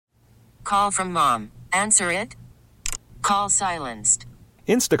Call from mom. Answer it. Call silenced.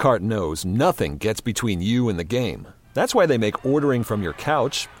 Instacart knows nothing gets between you and the game. That's why they make ordering from your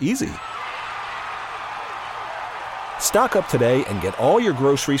couch easy. Stock up today and get all your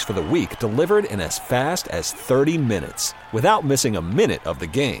groceries for the week delivered in as fast as 30 minutes without missing a minute of the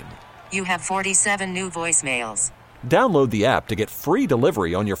game. You have 47 new voicemails. Download the app to get free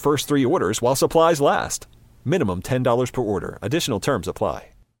delivery on your first 3 orders while supplies last. Minimum $10 per order. Additional terms apply.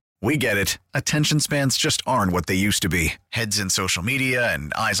 We get it. Attention spans just aren't what they used to be. Heads in social media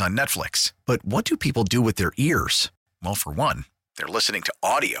and eyes on Netflix. But what do people do with their ears? Well, for one, they're listening to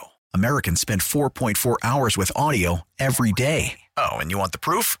audio. Americans spend 4.4 hours with audio every day. Oh, and you want the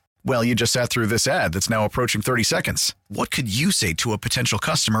proof? Well, you just sat through this ad that's now approaching 30 seconds. What could you say to a potential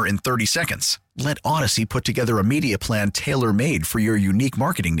customer in 30 seconds? Let Odyssey put together a media plan tailor-made for your unique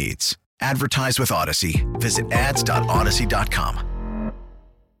marketing needs. Advertise with Odyssey. Visit ads.odyssey.com.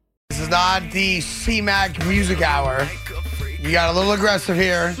 This is not the CMAC music hour. You got a little aggressive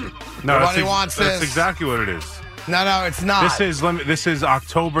here. No, Nobody wants this. That's exactly what it is. No, it's not. This is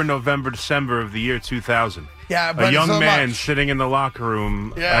October, November, December of the year 2000. Yeah, but a young so man much. sitting in the locker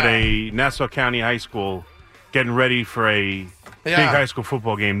room at a Nassau County high school getting ready for a big high school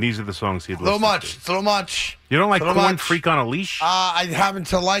football game. These are the songs he'd listen to. It's a little much. You don't like Little Korn, much. Freak on a Leash? I happen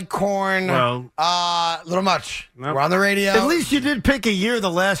to like Korn. Well, a little much. Nope. We're on the radio. At least you did pick a year, the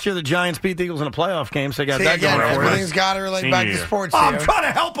last year the Giants beat the Eagles in a playoff game, so you got See, that again, going for you. everything's got to relate back to Senior. sports I'm here. trying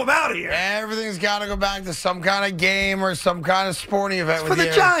to help him out here. Everything's got to go back to some kind of game or some kind of sporting event For with the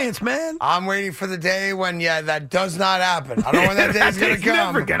you. Giants, man. I'm waiting for the day when, that does not happen. I don't know when that day's going to come.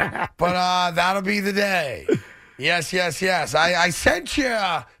 never going to happen. But that'll be the day. Yes. I sent you.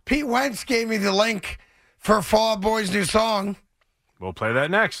 Pete Wentz gave me the link for Fall Out Boy's new song. we'll play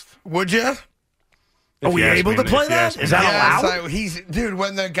that next. Would you? Are we able to play that? Is that allowed? Dude,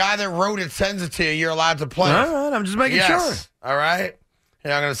 when the guy that wrote it sends it to you, you're allowed to play it. All right, I'm just making sure. All right?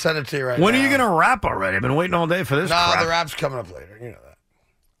 Yeah, I'm going to send it to you right now. When are you going to rap already? I've been waiting all day for this Nah, crap. the rap's coming up later. You know that.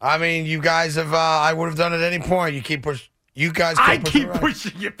 I mean, you guys have, I would have done it at any point. You keep pushing. You guys I pushing keep me back.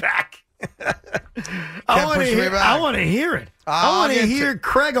 pushing you back. I wanna hear, hear it back. I want to hear it. I I'll want to get hear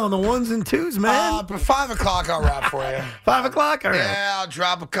Craig on the ones and twos, man. But 5 o'clock, I'll rap for you. 5 o'clock? All right. Yeah, I'll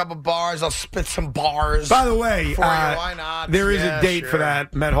drop a couple bars. I'll spit some bars. By the way, for you. Why not? there is Yeah, a date sure. for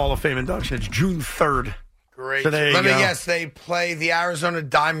that Met Hall of Fame induction. It's June 3rd. Great. So there you Let me go. guess. They play the Arizona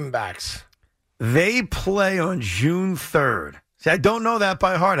Diamondbacks. They play on June 3rd. See, I don't know that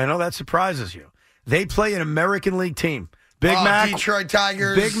by heart. I know that surprises you. They play an American League team. Big Mac, Detroit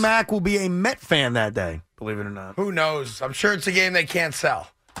Tigers. Big Mac will be a Met fan that day, believe it or not. Who knows? I'm sure it's a game they can't sell.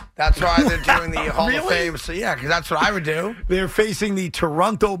 That's why they're doing the Hall of Fame. So, yeah, because that's what I would do. They're facing the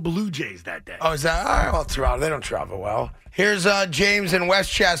Toronto Blue Jays that day. Oh, is that? All right, well, Toronto, they don't travel well. Here's James in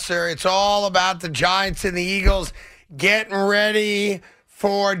Westchester. It's all about the Giants and the Eagles getting ready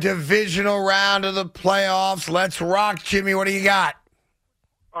for divisional round of the playoffs. Let's rock, Jimmy. What do you got?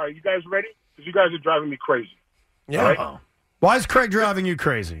 All right, you guys ready? Because you guys are driving me crazy. Yeah. All right? Why is Craig driving you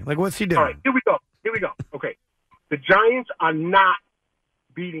crazy? Like, what's he doing? All right, here we go. Okay. The Giants are not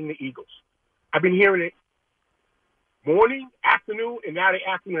beating the Eagles. I've been hearing it morning, afternoon, and now the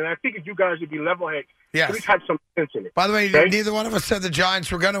afternoon. I figured you guys would be level-headed. Yes. At least have some sense in it. By the way, Okay? neither one of us said the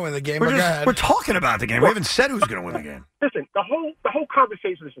Giants were going to win the game. But go ahead. We're talking about the game. We haven't said who's going to win the game. Listen, the whole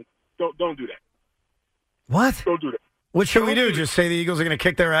conversation, listen, don't do that. What? Don't do that. What should we do? Just say the Eagles are going to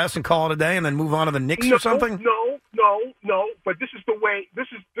kick their ass and call it a day and then move on to the Knicks No, or something? No. But this is the way. This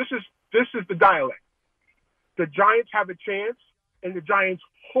is the dialect. The Giants have a chance, and the Giants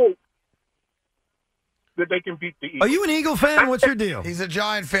hope that they can beat the Eagles. Are you an Eagle fan? What's your deal? He's a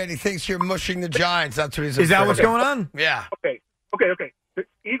Giant fan. He thinks you're mushing the Giants. That's what he's Is that afraid what's of. going on? Yeah. Okay. The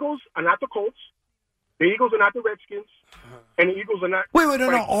Eagles are not the Colts. The Eagles are not the Redskins. And the Eagles are not. Wait, no.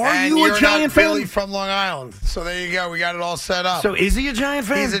 Are And you you're a Giant not fan? Billy from Long Island. So there you go. We got it all set up. So is he a Giant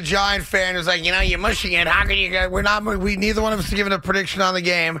fan? He's a Giant fan who's like, you're mushing it. How can you guys? We neither one of us are giving a prediction on the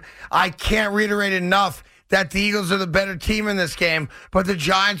game. I can't reiterate enough that the Eagles are the better team in this game, but the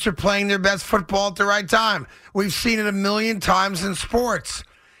Giants are playing their best football at the right time. We've seen it a million times in sports.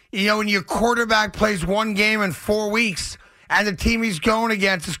 When your quarterback plays one game in 4 weeks and the team he's going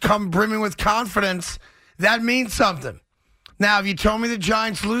against has come brimming with confidence, that means something. Now, if you told me the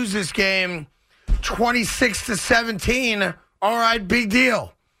Giants lose this game 26-17, all right, big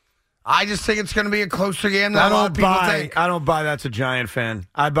deal. I just think it's going to be a closer game than a lot of people think. I don't buy that's a Giant fan.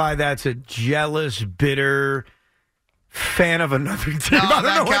 I buy that's a jealous, bitter fan of another team. No, I don't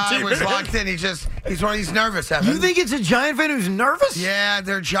that know what guy team was it is. locked in. He's nervous, Evan. You think it's a Giant fan who's nervous? Yeah,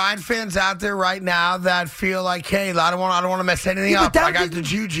 there are Giant fans out there right now that feel like, hey, I don't want to mess anything Yeah, up. but I got the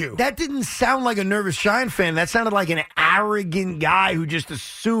juju. That didn't sound like a nervous Giant fan. That sounded like an arrogant guy who just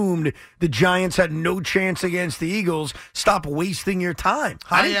assumed the Giants had no chance against the Eagles. Stop wasting your time.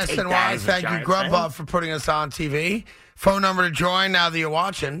 Hi, yes, and why? Thank you, Grubhub, for putting us on TV. Phone number to join now that you're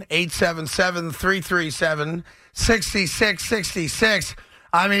watching, 877-337-6666.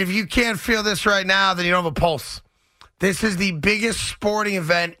 I mean, if you can't feel this right now, then you don't have a pulse. This is the biggest sporting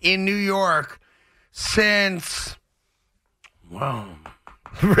event in New York since... Wow.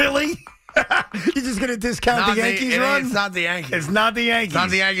 Really? You're just going to discount the Yankees run? It's not the Yankees. It's not the Yankees. It's not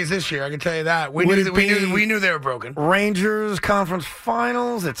the Yankees this year, I can tell you that. We knew they were broken. Rangers conference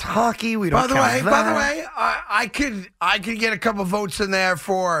finals. It's hockey. We don't By the count way, I could get a couple votes in there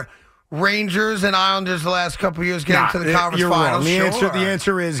for Rangers and Islanders the last couple of years getting to the conference finals. Wrong. The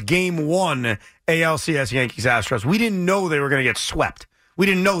answer is Game 1, ALCS Yankees Astros. We didn't know they were going to get swept. We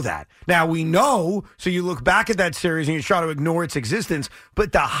didn't know that. Now we know, so you look back at that series and you try to ignore its existence,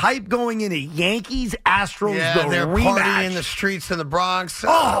 but the hype going into Yankees, Astros, they're rematch. partying in the streets in the Bronx.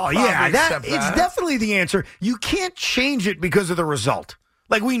 It's definitely the answer. You can't change it because of the result.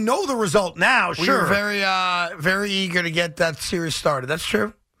 Like, we know the result now, We sure. were very eager to get that series started. That's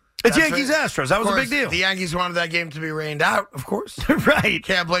true. It's That's Yankees-Astros. That was a big deal. The Yankees wanted that game to be rained out, of course. Right.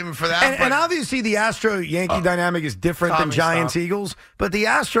 Can't blame them for that. And obviously the Astro-Yankee dynamic is different than Giants-Eagles, but the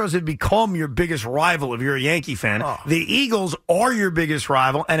Astros have become your biggest rival if you're a Yankee fan. The Eagles are your biggest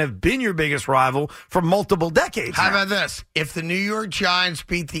rival and have been your biggest rival for multiple decades How now. about this? If the New York Giants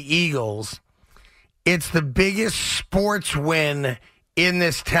beat the Eagles, it's the biggest sports win in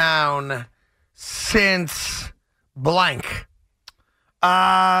this town since blank.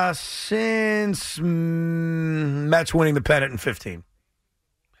 Since Mets winning the pennant in 15.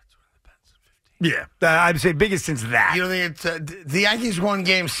 Yeah, I'd say biggest since that. You don't think it's the Yankees won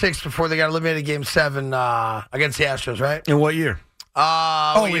Game 6 before they got eliminated Game 7 against the Astros, right? In what year?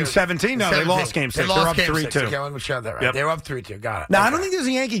 In 17? No, they lost Game 6. They They're lost up Game 6. 3-2. Okay, I want to show that right. Yep. They were up 3-2. Got it. Now, I don't think there's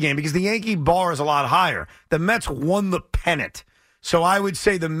a Yankee game because the Yankee bar is a lot higher. The Mets won the pennant. So I would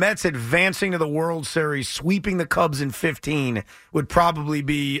say the Mets advancing to the World Series, sweeping the Cubs in 15, would probably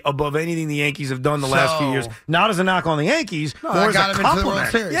be above anything the Yankees have done the last few years. Not as a knock on the Yankees, more as a compliment. Into the World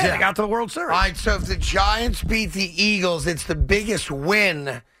Series. Yeah, they got to the World Series. All right, so if the Giants beat the Eagles, it's the biggest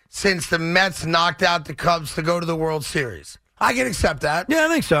win since the Mets knocked out the Cubs to go to the World Series. I can accept that. Yeah, I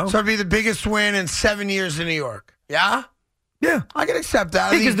think so. So it'd be the biggest win in 7 years in New York. Yeah? Yeah. I can accept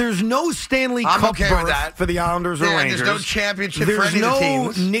that. Because there's no Stanley Cup berth for the Islanders or Rangers. There's no championship there's for any of the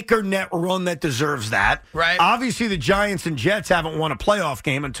teams. There's no nick or net run that deserves that. Right. Obviously, the Giants and Jets haven't won a playoff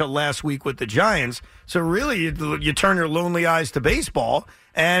game until last week with the Giants. So really, you turn your lonely eyes to baseball,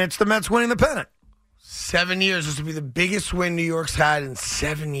 and it's the Mets winning the pennant. 7 years. This will be the biggest win New York's had in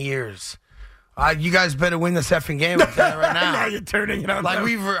 7 years. You guys better win this effing game. I'm telling you right now. Now you're turning it on. Like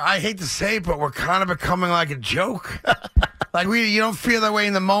I hate to say it, but we're kind of becoming like a joke. Like you don't feel that way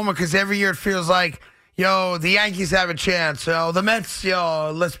in the moment because every year it feels like, the Yankees have a chance. The Mets,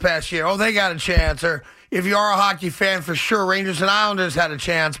 let's pass year. They got a chance. Or if you are a hockey fan, for sure, Rangers and Islanders had a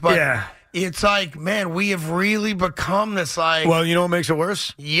chance. But it's like, man, we have really become this like. Well, you know what makes it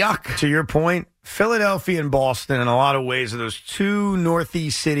worse? Yuck. To your point, Philadelphia and Boston, in a lot of ways, are those two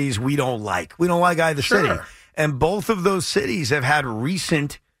Northeast cities we don't like. We don't like either city. And both of those cities have had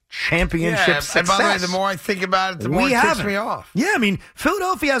recent championship success. And by the way, the more I think about it, the more it ticks me off. Yeah, I mean,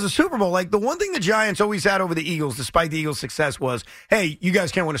 Philadelphia has a Super Bowl. Like, the one thing the Giants always had over the Eagles, despite the Eagles' success, was, hey, you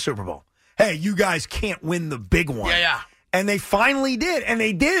guys can't win a Super Bowl. Hey, you guys can't win the big one. Yeah. And they finally did. And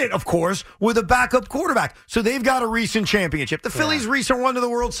they did it, of course, with a backup quarterback. So they've got a recent championship. The Phillies' recent run to the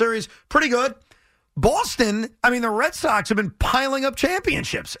World Series, pretty good. Boston, the Red Sox have been piling up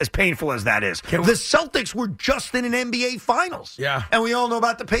championships, as painful as that is. The Celtics were just in an NBA Finals. Yeah. And we all know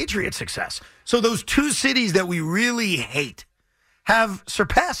about the Patriots' success. So those two cities that we really hate have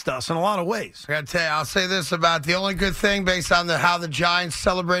surpassed us in a lot of ways. I got to tell you, I'll say this about the only good thing based on how the Giants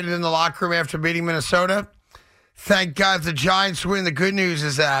celebrated in the locker room after beating Minnesota. Thank God the Giants win. The good news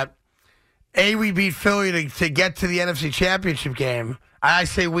is that, A, we beat Philly to get to the NFC Championship game. I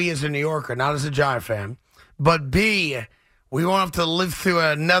say we as a New Yorker, not as a Giant fan. But B, we won't have to live through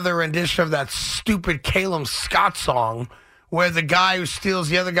another rendition of that stupid Caleb Scott song where the guy who steals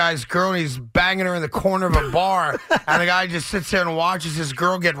the other guy's girl and he's banging her in the corner of a bar and the guy just sits there and watches his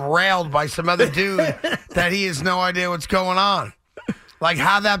girl get railed by some other dude that he has no idea what's going on. Like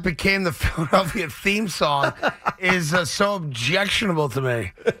how that became the Philadelphia theme song is so objectionable to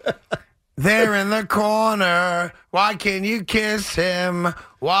me. there in the corner. Why can't you kiss him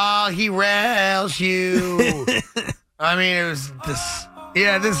while he rails you? I mean, it was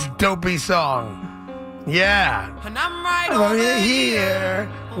this dopey song. Yeah. And I'm right over here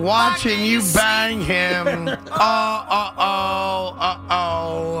watching you bang him. Oh.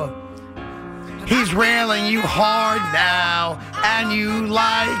 He's railing you hard now, and you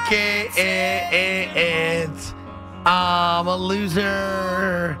like it. I'm a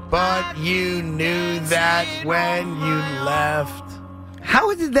loser, but you knew that when you left.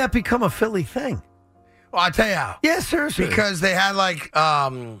 How did that become a Philly thing? Well, I'll tell you how. Yes, seriously. Because they had like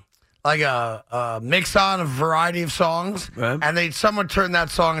a mix on a variety of songs, right. And someone turned that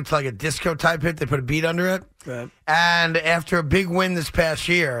song into like a disco type hit. They put a beat under it, right. And after a big win this past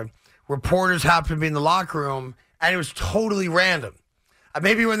year, reporters happened to be in the locker room, and it was totally random.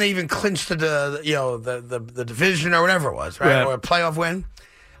 Maybe when they even clinched the division or whatever it was, right? Or a playoff win,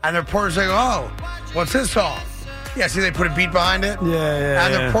 and the reporters are like, "Oh, what's this song?" Yeah, see, they put a beat behind it. Yeah.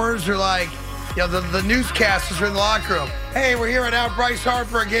 And the reporters are like, the newscasters are in the locker room. Hey, we're here right now, Bryce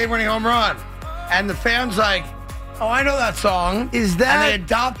Harper, a game-winning home run, and the fans like, oh, I know that song. Is that? And they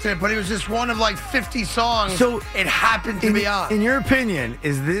adopted it, but it was just one of like 50 songs. So it happened to be on. In your opinion,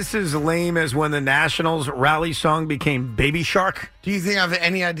 is this as lame as when the Nationals rally song became Baby Shark? Do you think I have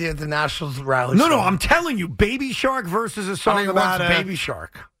any idea what the Nationals rally No, song? I'm telling you, Baby Shark versus a song about Baby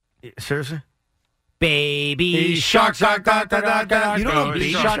Shark. Seriously? Baby shark, shark, You don't know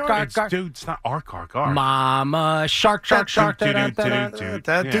Baby Shark? Dude, it's not ark. Mama shark, shark, shark. You don't know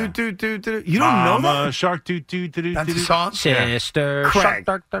that? Mama shark, That's the song? Sister Craig.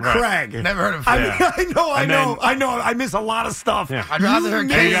 shark, shark. Craig. Never heard of it. I know. I miss a lot of stuff. Yeah. I'd rather hear You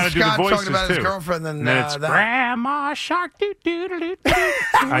Kate gotta do the Scott voices, talking about his too. girlfriend than then it's that. Grandma Shark.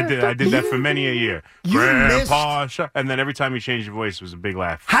 I did that for many a year. Grandpa Shark. And then every time you changed your voice, it was a big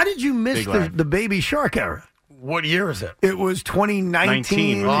laugh. How did you miss Big laugh. the Baby Shark era? What year is it? It was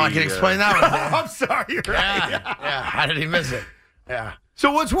 2019. Well, I can explain that one. I'm sorry, you're right. Yeah. How did he miss it? Yeah.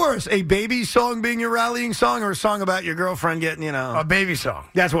 So what's worse, a baby song being your rallying song or a song about your girlfriend getting, A baby song.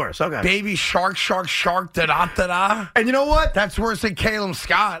 That's worse, okay. Baby shark, da-da-da-da. And you know what? That's worse than Caleb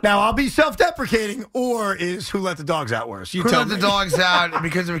Scott. Now, I'll be self-deprecating, or is Who Let the Dogs Out worse? You Who tell let me. the dogs out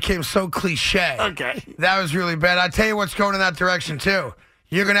because it became so cliche. Okay. That was really bad. I tell you what's going in that direction, too.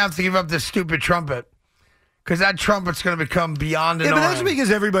 You're going to have to give up this stupid trumpet. Because that trumpet's going to become beyond annoying. Yeah, but that's because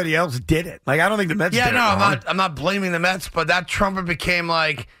everybody else did it. Like, I don't think the Mets did it. I'm not blaming the Mets, but that trumpet became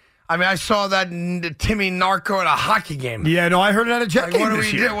like, I saw that Timmy Narco at a hockey game. Yeah, no, I heard it at a Jet game What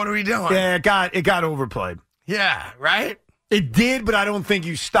this year. What are we doing? Yeah, it got overplayed. Yeah, right? It did, but I don't think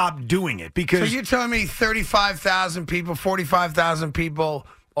you stopped doing it because... So you're telling me 35,000 people, 45,000 people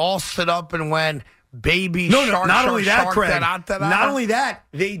all stood up and went... Baby shark, not shark, only that, shark, Craig. da-da-da-da. Not only that,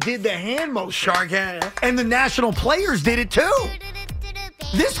 they did the hand motion. Shark hand. And the national players did it too.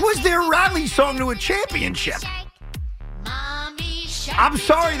 This was their rally song to a championship. I'm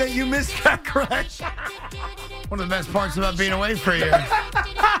sorry that you missed that, Craig. One of the best parts about being away for a year.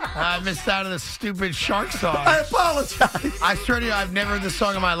 I missed out on the stupid shark song. I apologize. I swear to you, I've never heard this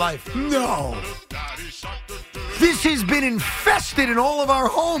song in my life. No. This has been infested in all of our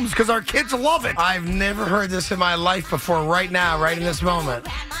homes because our kids love it. I've never heard this in my life before, right now, right in this moment.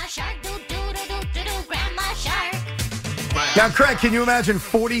 Now, Craig, can you imagine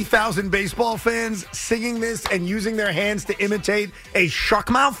 40,000 baseball fans singing this and using their hands to imitate a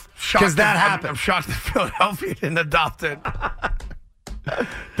shark mouth? Because that happened. I'm shocked that Philadelphia didn't adopt it.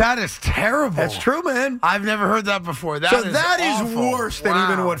 That is terrible. That's true, man. I've never heard that before. That is awful. Worse than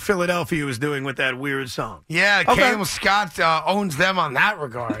even what Philadelphia was doing with that weird song. Yeah, Caleb Scott owns them on that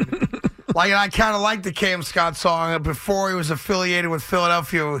regard. I kind of like the Caleb Scott song before he was affiliated with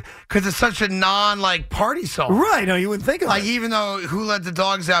Philadelphia because it's such a party song. Right. No, you wouldn't think of it. Even though Who Let the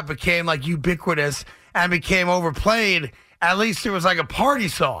Dogs Out became ubiquitous and became overplayed, at least it was a party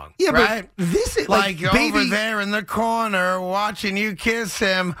song. Yeah, right? But this is baby, over there in the corner watching you kiss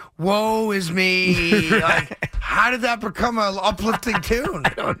him. Woe is me. How did that become an uplifting tune? I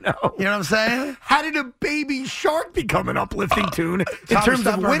don't know. You know what I'm saying? How did a Baby Shark become an uplifting tune in terms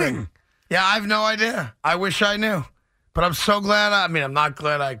of winning? Yeah, I have no idea. I wish I knew. But I'm so glad. I'm not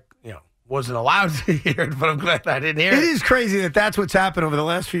glad I wasn't allowed to hear it, but I'm glad I didn't hear it. It is crazy that that's what's happened over the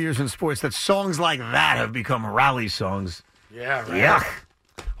last few years in sports, that songs like that have become rally songs. Yeah, right. Yeah.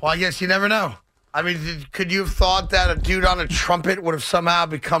 Well, I guess you never know. Could you have thought that a dude on a trumpet would have somehow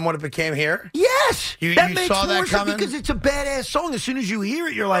become what it became here? Yes. You makes saw that coming? Because it's a badass song. As soon as you hear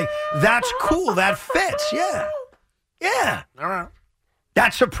it, you're like, that's cool. That fits. Yeah. Yeah. All right.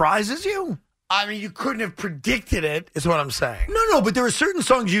 That surprises you? I mean, you couldn't have predicted it, is what I'm saying. No, but there are certain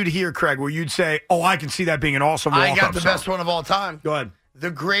songs you'd hear, Craig, where you'd say, oh, I can see that being an awesome walk-up I got the song. best one of all time. Go ahead.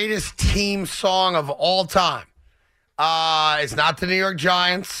 The greatest team song of all time. It's not the New York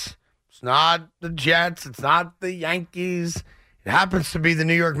Giants. It's not the Jets. It's not the Yankees. It happens to be the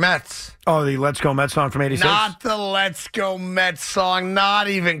New York Mets. Oh, the Let's Go Mets song from 86? Not the Let's Go Mets song. Not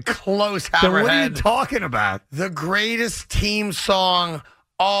even close, Hammerhead. Then what are you talking about? The greatest team song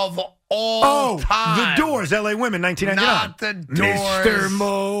of all time. The Doors, L.A. Women, 1999. Not the Doors. Mr.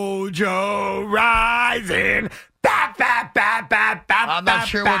 Mojo Rising. I'm not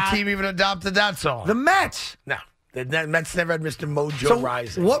sure what team even adopted that song. The Mets. No. The Mets never had Mr. Mojo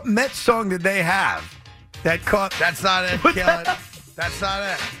Rising. What Mets song did they have that caught? That's not it, kill it. That's not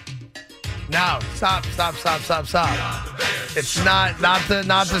it. No, stop. It's not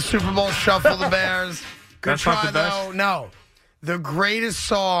the Super Bowl Shuffle, the Bears. Good That's try, not the best? though. No. The greatest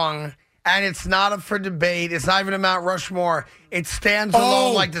song, and it's not up for debate. It's not even a Mount Rushmore. It stands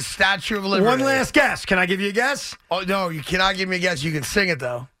alone like the Statue of Liberty. One last guess. Can I give you a guess? Oh, no, you cannot give me a guess. You can sing it,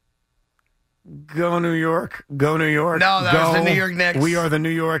 though. Go New York. Go New York. No, that was the New York Knicks. We are the New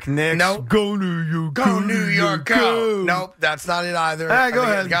York Knicks. Nope. Go New York. Go New York, go. Nope, that's not it either. All right, go I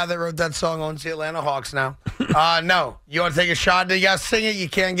think ahead. The guy that wrote that song owns the Atlanta Hawks now. No. You want to take a shot? You got to sing it? You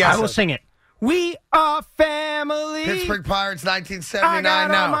can't guess I will it. sing it. We are family. Pittsburgh Pirates, I 1979.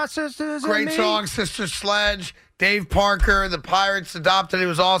 got all No. my sisters Great and me. song, Sister Sledge. Dave Parker, the Pirates adopted it.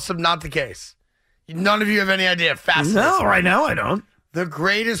 Was awesome. Not the case. None of you have any idea. Fascinating. No, right now I don't. The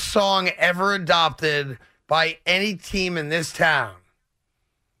greatest song ever adopted by any team in this town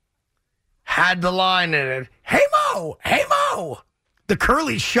had the line in it, "Hey Mo, hey Mo." The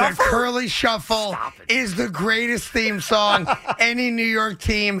Curly Shuffle? The Curly Shuffle is the greatest theme song any New York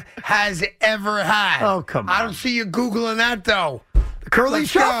team has ever had. Oh, come I on. don't see you Googling that, though. The Curly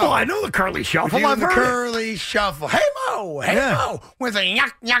Let's Shuffle. go. I know the Curly Shuffle. Do I've the heard it. Curly Shuffle. Hey Mo, hey Yeah. Mo, with a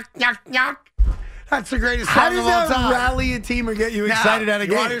yuck, yuck, yuck, yuck. That's the greatest How song does of all that time. rally a team or get you Now, excited at a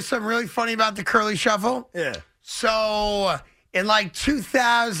you want to game? hear something really funny about the Curly Shuffle? Yeah. So in like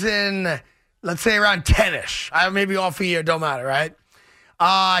 2000, let's say around 10-ish, I may be off a year, don't matter, right?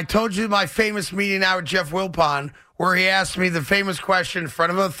 I told you my famous meeting now with Jeff Wilpon, where he asked me the famous question in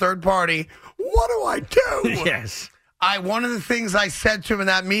front of a third party, what do I do? Yes. One of the things I said to him in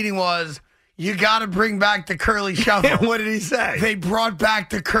that meeting was, you got to bring back the Curly Shuffle. What did he say? They brought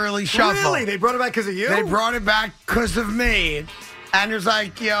back the Curly Shuffle. Really? They brought it back because of you? They brought it back because of me. And there's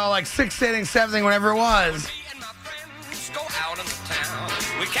like, like 6th inning, 7th inning, whenever it was. Go out of the town.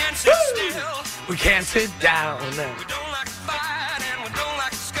 We can't sit still. We can't sit down. We don't like to fight and we don't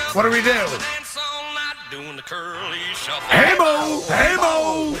like to scuffle. What do we do? Dance all night doing the curly shuffle. Hey, Mo! Hey,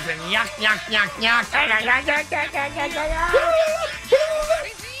 Mo! With a yuck, yuck, yuck, yuck.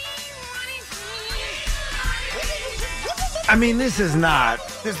 I mean, this is not.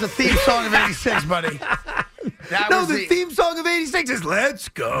 This is the theme song of 86, buddy. That No, was the theme song of 86 is Let's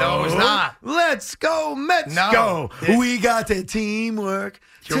Go. No, it's not. Let's go, Mets No. go. It- We got the teamwork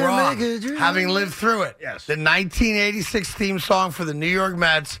You're to wrong. make a dream. Having lived through it. Yes. The 1986 theme song for the New York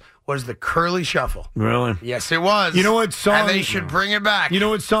Mets was the Curly Shuffle. Really? Yes, it was. You know what song- And they should bring it back. You know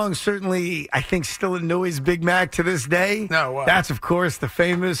what song certainly, I think, still annoys Big Mac to this day? No, what? That's, of course, the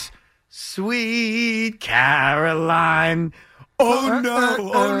famous Sweet Caroline. Oh, no,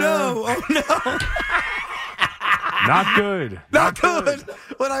 oh, no, oh, no. Not good. Not good.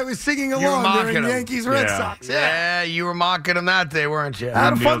 When I was singing were along mocking during him. Yankees Red Yeah. Sox. Yeah, you were mocking him that day, weren't you?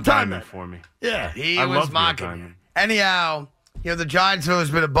 Had a Neil fun time. Diamond for me. Yeah. He I was love Neil mocking you. Diamond. Anyhow, the Giants have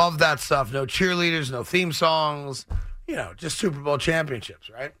always been above that stuff. No cheerleaders, no theme songs. Just Super Bowl championships,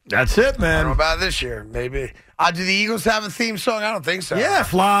 right? That's it, I don't know man. about this year. Maybe. Do the Eagles have a theme song? I don't think so. Yeah,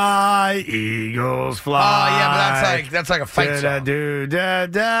 fly, Eagles, Oh, fly. yeah, but that's like a fight song. Do da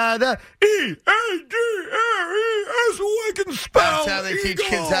da da. E-A-G-L-E-S. I can spell. That's how they teach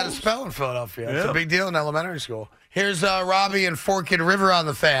kids how to spell in Philadelphia. It's a Yep. big deal in elementary school. Here's Robbie and Forked River on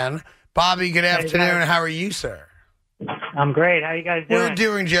the Fan. Bobby, good afternoon. guys. How are you, sir? I'm great. How you guys doing? We're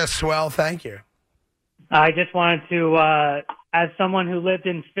doing just swell. Thank you. I just wanted to, as someone who lived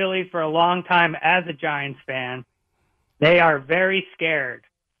in Philly for a long time as a Giants fan, they are very scared.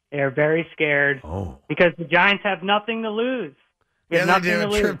 They are very scared because the Giants have nothing to lose. We Yeah, have they nothing do to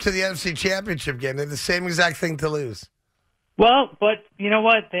a lose. trip to the NFC Championship game. They have the same exact thing to lose. Well, but you know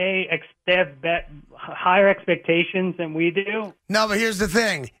what? They have higher expectations than we do. No, but here's the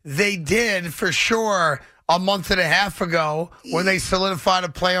thing. They did, for sure, a month and a half ago when they solidified a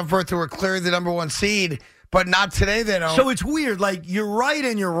playoff berth. They were clearly the number one seed. but not today. They don't. So it's weird. Like, you're right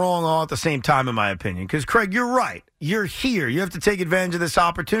and you're wrong all at the same time, in my opinion. Because, Craig, you're right. You're here. You have to take advantage of this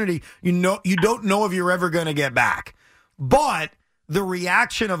opportunity. You don't know if you're ever going to get back. But the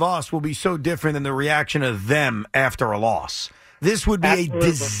reaction of us will be so different than the reaction of them after a loss. This would be a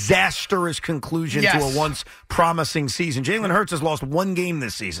disastrous conclusion to a once promising season. Jalen Hurts has lost 1 game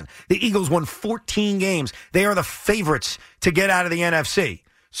this season. The Eagles won 14 games. They are the favorites to get out of the NFC.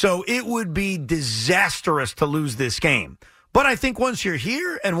 So it would be disastrous to lose this game. But I think once you're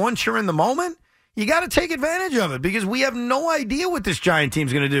here and once you're in the moment, you got to take advantage of it because we have no idea what this Giant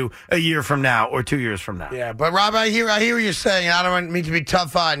team's going to do a year from now or 2 years from now. Yeah, but Rob, I hear what you're saying. I don't mean to be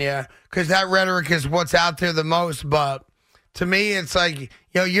tough on you because that rhetoric is what's out there the most, but to me, it's like,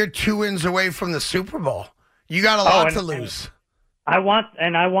 you're 2 wins away from the Super Bowl. You got a lot to lose. I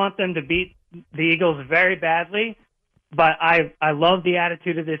want them to beat the Eagles very badly, but I love the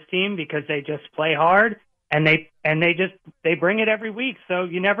attitude of this team because they just play hard and they bring it every week. So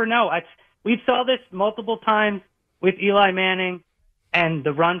you never know. We saw this multiple times with Eli Manning and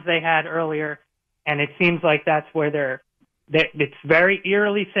the runs they had earlier, and it seems like that's where it's very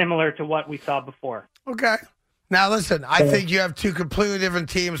eerily similar to what we saw before. Okay. Now, listen, I think you have 2 completely different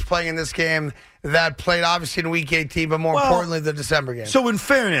teams playing in this game that played obviously in Week 18, but more importantly, the December game. So in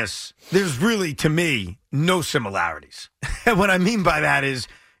fairness, there's really, to me, no similarities. And what I mean by that is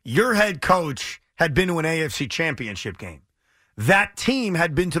your head coach had been to an AFC championship game. That team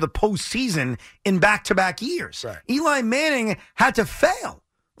had been to the postseason in back-to-back years. Right. Eli Manning had to fail.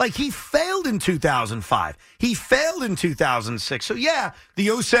 Like, he failed in 2005. He failed in 2006. So, yeah,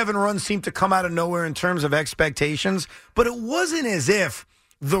 the 07 run seemed to come out of nowhere in terms of expectations, but it wasn't as if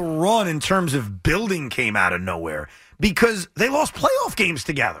the run in terms of building came out of nowhere because they lost playoff games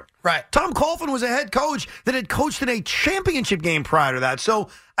together. Right. Tom Coughlin was a head coach that had coached in a championship game prior to that. So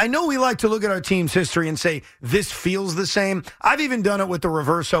I know we like to look at our team's history and say, this feels the same. I've even done it with the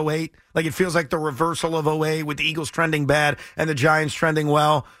reverse 08. Like, it feels like the reversal of 08 with the Eagles trending bad and the Giants trending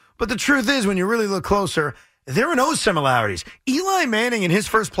well. But the truth is, when you really look closer, there are no similarities. Eli Manning in his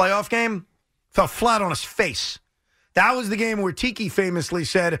first playoff game fell flat on his face. That was the game where Tiki famously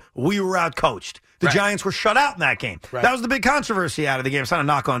said, we were outcoached. The Giants were shut out in that game. Right. That was the big controversy out of the game. It's not a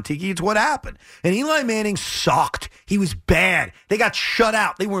knock on Tiki. It's what happened. And Eli Manning sucked. He was bad. They got shut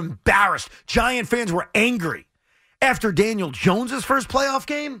out. They were embarrassed. Giant fans were angry. After Daniel Jones' first playoff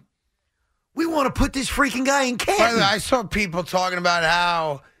game, we want to put this freaking guy in Canton. By the way, I saw people talking about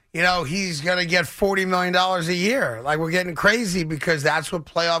how, he's going to get $40 million a year. Like, we're getting crazy because that's what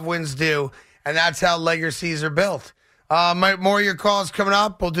playoff wins do, and that's how legacies are built. More of your calls coming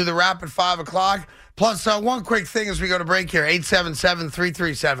up. We'll do the wrap at 5 o'clock. Plus, one quick thing as we go to break here,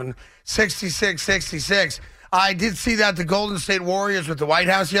 877-337-6666. I did see that the Golden State Warriors with the White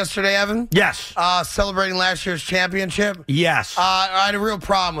House yesterday, Evan. Yes. Celebrating last year's championship. Yes. I had a real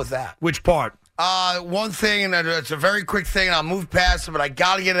problem with that. Which part? One thing, and it's a very quick thing, and I'll move past it, but I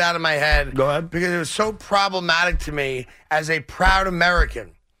got to get it out of my head. Go ahead. Because it was so problematic to me as a proud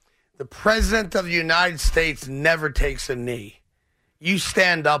American. The President of the United States never takes a knee. You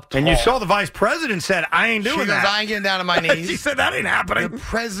stand up tall. And you saw the Vice President said, I ain't doing that. She goes, I ain't getting down on my knees. She said, that ain't happening. The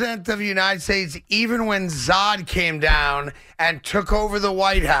President of the United States, even when Zod came down and took over the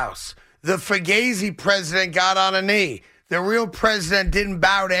White House, the Fugazi president got on a knee. The real president didn't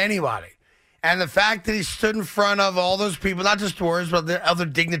bow to anybody. And the fact that he stood in front of all those people, not just Warriors, but the other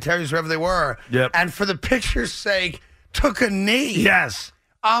dignitaries, whoever they were, and for the picture's sake, took a knee. Yes.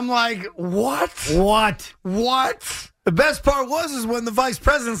 I'm like, what? What? The best part is when the vice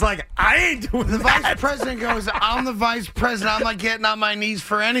president's like, I ain't doing the that. Vice president goes, I'm the vice president. I'm not getting on my knees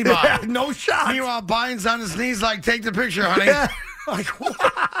for anybody. Yeah, no shot. Meanwhile, Biden's on his knees like, take the picture, honey. Yeah. Like, what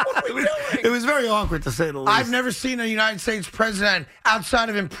are we doing? It was very awkward, to say the least. I've never seen a United States president outside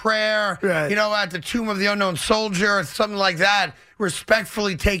of in prayer, at the tomb of the unknown soldier or something like that,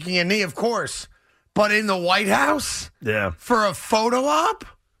 respectfully taking a knee, of course. But in the White House? Yeah. For a photo op?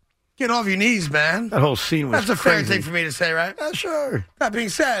 Get off your knees, man. That whole scene was That's a crazy. fair thing for me to say, right? Sure. That being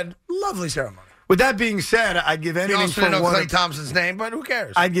said, lovely ceremony. With that being said, I'd give anything for one. Klay Thompson's name, but who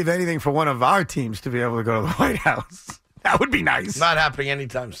cares? I'd give anything for one of our teams to be able to go to the White House. That would be nice. Not happening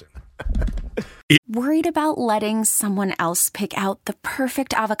anytime soon. Worried about letting someone else pick out the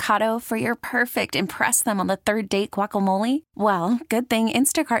perfect avocado for your perfect impress them on the third date guacamole? Well, good thing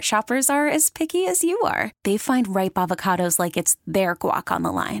Instacart shoppers are as picky as you are. They find ripe avocados like it's their guac on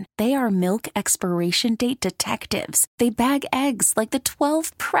the line. They are milk expiration date detectives. They bag eggs like the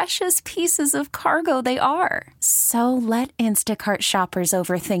 12 precious pieces of cargo they are. So let Instacart shoppers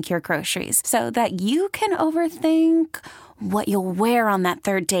overthink your groceries so that you can overthink what you'll wear on that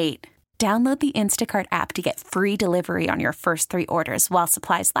third date. Download the Instacart app to get free delivery on your first 3 orders while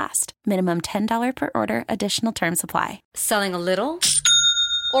supplies last. Minimum $10 per order. Additional terms apply. Selling a little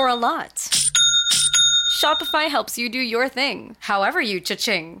or a lot? Shopify helps you do your thing, however you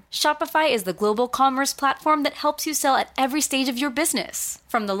cha-ching. Shopify is the global commerce platform that helps you sell at every stage of your business.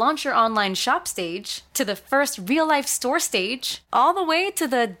 From the launch your online shop stage, to the first real-life store stage, all the way to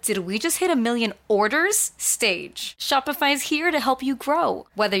the did we just hit 1 million orders stage. Shopify's here to help you grow.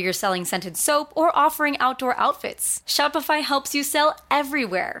 Whether you're selling scented soap or offering outdoor outfits, Shopify helps you sell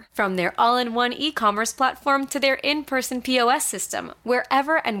everywhere. From their all-in-one e-commerce platform to their in-person POS system,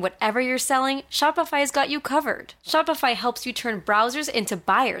 wherever and whatever you're selling, Shopify's got you covered. Shopify helps you turn browsers into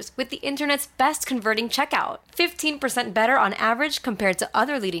buyers with the internet's best converting checkout. 15% better on average compared to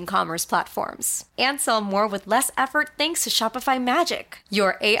other leading commerce platforms. And sell more with less effort thanks to Shopify Magic,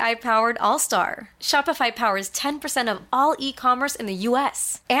 your AI-powered all-star. Shopify powers 10% of all e-commerce in the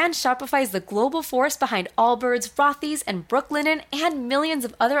U.S. And Shopify is the global force behind Allbirds, Rothy's, and Brooklinen, and millions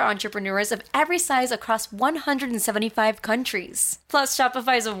of other entrepreneurs of every size across 175 countries. Plus,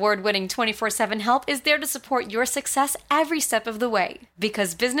 Shopify's award-winning 24/7 help is there to support your success every step of the way.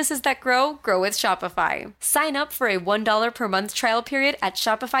 Because businesses that grow with Shopify. Sign up for a $1 per month trial period at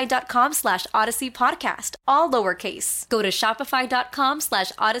shopify.com/Odyssey Podcast, all lowercase. Go to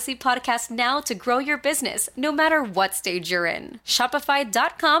shopify.com/Odyssey Podcast now to grow your business, no matter what stage you're in.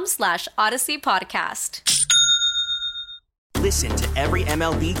 Shopify.com/Odyssey Podcast. Listen to every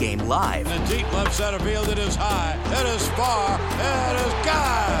MLB game live. In the deep left center field, it is high, it is far, it is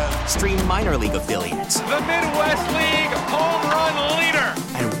gone. Stream minor league affiliates. The Midwest League home run leader.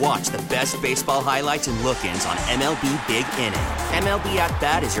 And watch the best baseball highlights and look-ins on MLB Big Inning. MLB At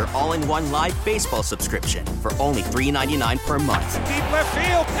Bat is your all-in-one live baseball subscription for only $3.99 per month. Deep left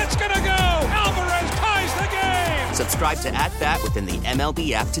field, it's gonna go. Alvarez ties the game. Subscribe to At Bat within the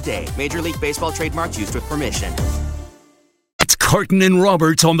MLB app today. Major League Baseball trademarks used with permission. Carton and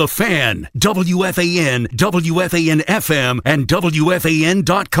Roberts on the Fan, WFAN, WFAN-FM, and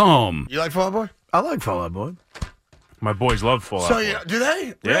WFAN.com. You like Fall Out Boy? I like Fall Out Boy. My boys love Fall Out So, Boy. do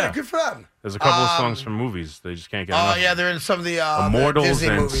they? Yeah. Good for them. There's a couple of songs from movies. They just can't get enough. Oh, yeah, they're in some of the Immortals Disney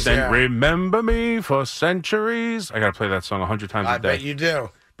and movies. Yeah. Remember Me for Centuries. I got to play that song 100 times a day. I bet you do.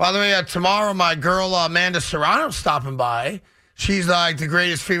 By the way, tomorrow, my girl Amanda Serrano's stopping by. She's like the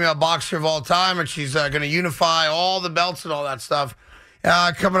greatest female boxer of all time, and she's going to unify all the belts and all that stuff.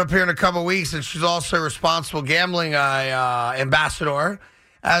 Coming up here in a couple weeks, and she's also a responsible gambling ambassador,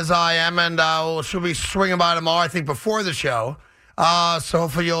 as I am, and she'll be swinging by tomorrow, I think, before the show. So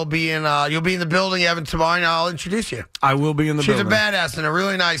hopefully you'll be in the building, Evan, tomorrow, and I'll introduce you. I will be in the building. She's a badass and a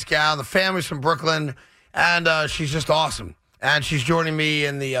really nice gal. The family's from Brooklyn, and she's just awesome. And she's joining me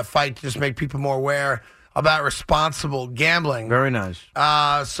in the fight to just make people more aware about responsible gambling. Very nice.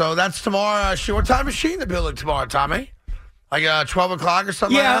 So that's tomorrow. What time is she in the building tomorrow, Tommy? Like 12 o'clock or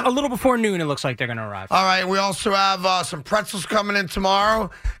something like that? Yeah, a little before noon it looks like they're going to arrive. All right, we also have some pretzels coming in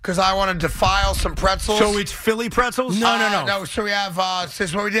tomorrow because I want to defile some pretzels. So it's Philly pretzels? No. No, so we have, this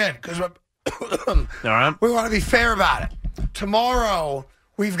is what we did because all right. We want to be fair about it. Tomorrow,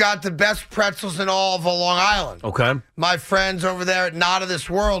 we've got the best pretzels in all of Long Island. Okay. My friends over there at Not of This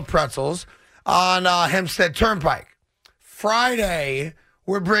World Pretzels on Hempstead Turnpike. Friday,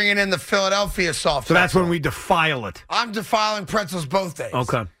 we're bringing in the Philadelphia soft. So that's when we defile it. I'm defiling pretzels both days.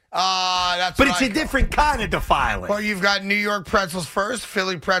 Okay. That's but it's a different kind of defiling. Well, you've got New York pretzels first,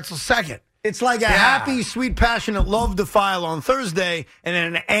 Philly pretzels second. It's like a happy, sweet, passionate love defile on Thursday, and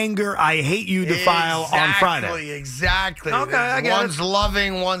then an anger, I hate you defile on Friday. Exactly. Okay, I get One's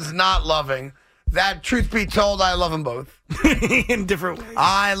loving, one's not loving. That, truth be told, I love them both. In different ways.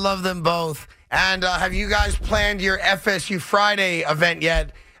 I love them both. And have you guys planned your FSU Friday event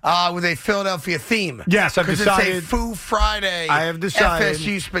yet with a Philadelphia theme? Yes, I've decided. It's a Foo Friday. I have decided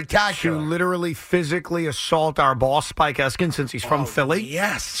FSU Spectacular. To literally physically assault our boss, Spike Eskin, since he's from Philly.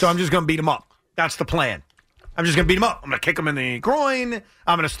 Yes. So I'm just going to beat him up. That's the plan. I'm just going to beat him up. I'm going to kick him in the groin.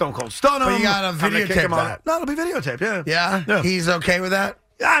 I'm going to stone cold stun him. But you got to videotape that. No, it'll be videotaped, yeah. Yeah? He's okay with that?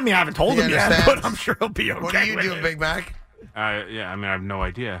 I mean, I haven't told him yet, but I'm sure he'll be okay. What are you doing, Big Mac? I have no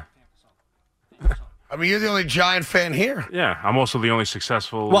idea. I mean, you're the only Giant fan here. Yeah, I'm also the only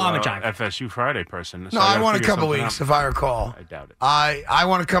successful I'm a Giant FSU Friday person. So I won a couple weeks, if I recall. I doubt it. I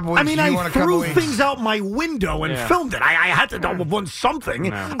won a couple weeks. I mean, I threw things out my window and filmed it. I had to won something.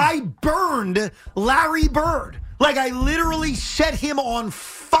 No. I burned Larry Bird. Like, I literally set him on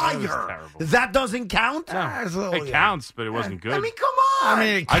fire. That doesn't count? It counts, but it wasn't good. I mean, come on. I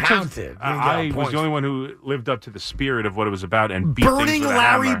mean, it counted. I was the only one who lived up to the spirit of what it was about and beat Burning things with a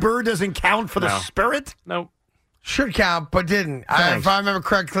Larry hammer. Bird doesn't count for the spirit? Nope. Should count, but didn't. If I remember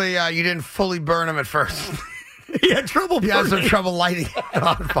correctly, you didn't fully burn him at first. He had trouble. He had some trouble lighting it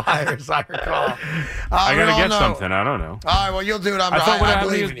on fire, as I recall. I gotta get something. I don't know. All right, well, you'll do it. I thought what I happened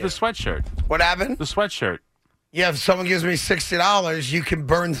believe is in you. the sweatshirt. What happened? The sweatshirt. Yeah, if someone gives me $60, you can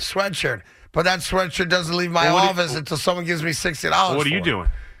burn the sweatshirt. But that sweatshirt doesn't leave my office until someone gives me $60. What are you doing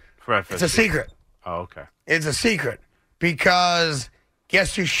for FSU? It's a secret. Oh, okay. It's a secret because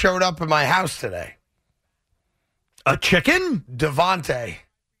guess who showed up at my house today? A chicken? Devontae.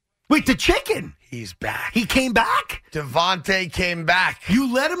 Wait, the chicken? He's back. He came back? Devontae came back.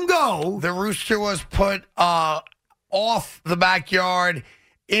 You let him go. The rooster was put off the backyard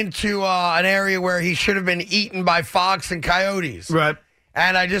into an area where he should have been eaten by fox and coyotes. Right.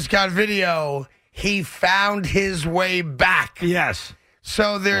 And I just got video. He found his way back. Yes.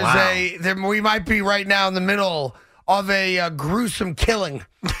 So there's we might be right now in the middle of a gruesome killing.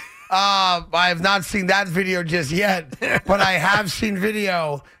 I have not seen that video just yet, but I have seen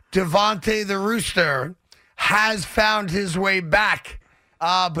video. Devontae the rooster has found his way back,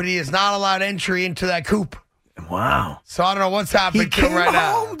 but he is not allowed entry into that coop. Wow. So I don't know what's happening to him right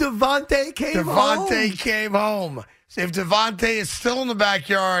now. Devontae came home. Devontae came home. So if Devontae is still in the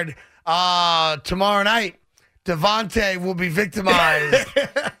backyard tomorrow night, Devontae will be victimized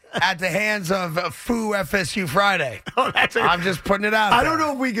at the hands of Foo FSU Friday. Oh, I'm just putting it out there. I don't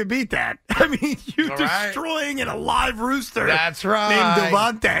know if we could beat that. I mean, you destroying an alive rooster. That's right. Named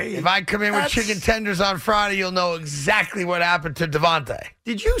Devontae. If I come in with chicken tenders on Friday, you'll know exactly what happened to Devontae.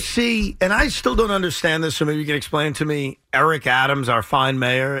 Did you see, and I still don't understand this, so maybe you can explain to me, Eric Adams, our fine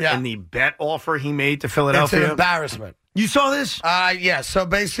mayor, and the bet offer he made to Philadelphia? It's an embarrassment. You saw this? Yeah. So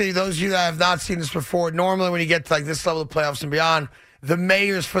basically, those of you that have not seen this before, normally when you get to like this level of playoffs and beyond, the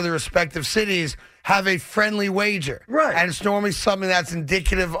mayors for the respective cities have a friendly wager. Right. And it's normally something that's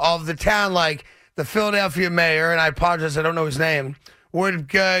indicative of the town, like the Philadelphia mayor, and I apologize, I don't know his name, would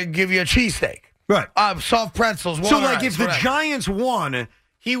give you a cheesesteak. Right. Soft pretzels, So, water like, ice, if the whatever. Giants won,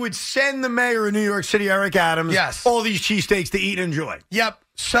 he would send the mayor of New York City, Eric Adams, all these cheesesteaks to eat and enjoy. Yep.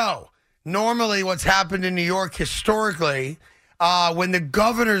 So, normally what's happened in New York historically, when the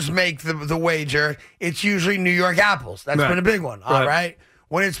governors make the wager, it's usually New York apples. That's been a big one, all right?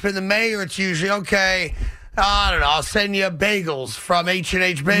 When it's been the mayor, it's usually, okay, I don't know, I'll send you bagels from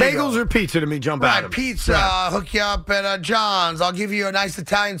H&H Bagel. Bagels or pizza to me, jump out of pizza, hook you up at John's. I'll give you a nice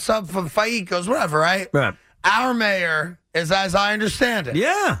Italian sub from Faico's, whatever, right? Right. Our mayor is, as I understand it.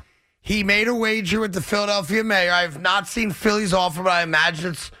 Yeah. He made a wager with the Philadelphia mayor. I have not seen Philly's offer, but I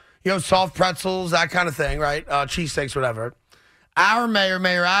imagine it's, soft pretzels, that kind of thing, right? Cheesesteaks, whatever. Our mayor,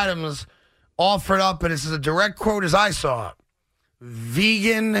 Mayor Adams, offered up, and this is a direct quote as I saw it,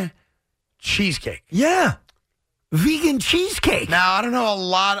 vegan cheesecake. Yeah. Vegan cheesecake. Now, I don't know a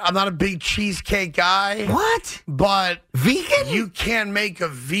lot. I'm not a big cheesecake guy. What? But vegan? You can make a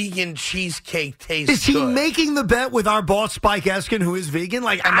vegan cheesecake taste Is he good. making the bet with our boss, Spike Eskin, who is vegan?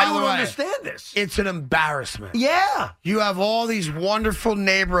 Like, And by I the don't way, understand this. It's an embarrassment. Yeah. You have all these wonderful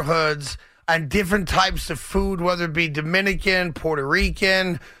neighborhoods and different types of food, whether it be Dominican, Puerto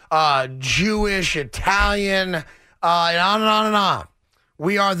Rican, Jewish, Italian, and on and on and on.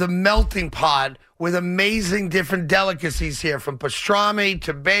 We are the melting pot with amazing different delicacies here, from pastrami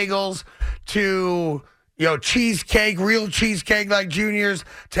to bagels to cheesecake, real cheesecake like Junior's,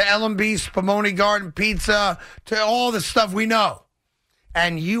 to L&B Spumoni Garden Pizza, to all the stuff we know.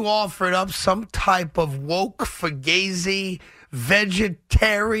 And you offered up some type of woke fugazi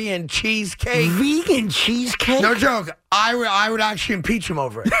vegetarian cheesecake. Vegan cheesecake? No joke. I would actually impeach him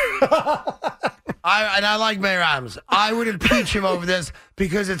over it. I like Mayor Adams. I would impeach him over this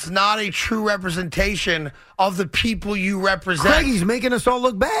because it's not a true representation of the people you represent. Craig, he's making us all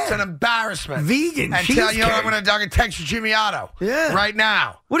look bad. It's an embarrassment. Vegan and cheesecake. I'm going to text Jimmy Otto right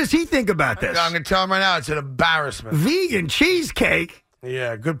now. What does he think about this? I'm going to tell him right now it's an embarrassment. Vegan cheesecake?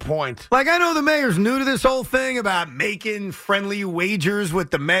 Yeah, good point. Like, I know the mayor's new to this whole thing about making friendly wagers with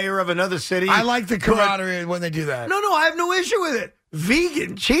the mayor of another city. I like the camaraderie when they do that. No, I have no issue with it.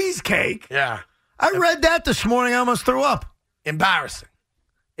 Vegan cheesecake? Yeah. I read that this morning. I almost threw up. Embarrassing.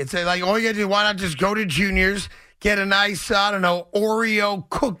 It's like, all you got to do, why not just go to Junior's, get a nice, Oreo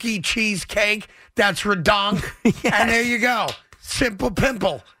cookie cheesecake that's redonk, and there you go. Simple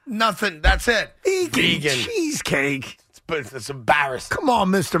pimple. Nothing. That's it. Vegan cheesecake. It's embarrassing. Come on,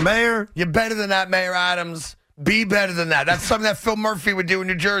 Mr. Mayor. You're better than that, Mayor Adams. Be better than that. That's something that Phil Murphy would do in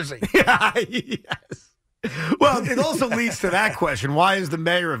New Jersey. Yes. Well, it also leads to that question. Why is the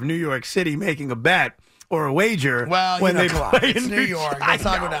mayor of New York City making a bet or a wager when they play in New York. Let's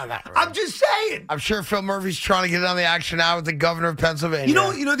not go down that road. I'm just saying. I'm sure Phil Murphy's trying to get on the action now with the governor of Pennsylvania. You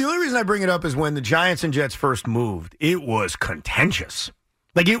know, the only reason I bring it up is when the Giants and Jets first moved, it was contentious.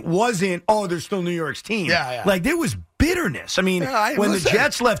 Like, it wasn't, they're still New York's team. Yeah. Like, there was bitterness. I mean, when the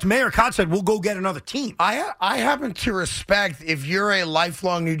Jets left, Mayor Cott said, we'll go get another team. I happen to respect if you're a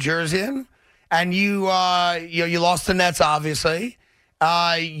lifelong New Jerseyan and you lost the Nets, obviously,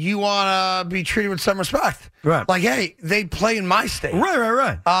 you want to be treated with some respect. Right. Like, hey, they play in my state.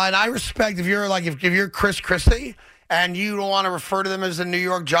 Right. And I respect if you're like, if you're Chris Christie and you don't want to refer to them as the New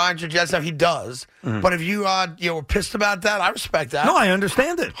York Giants or Jets, now he does. Mm-hmm. But if you were pissed about that, I respect that. No, I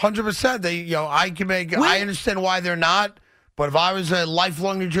understand it. 100%. I understand why they're not. But if I was a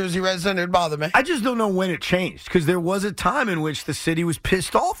lifelong New Jersey resident, it would bother me. I just don't know when it changed, because there was a time in which the city was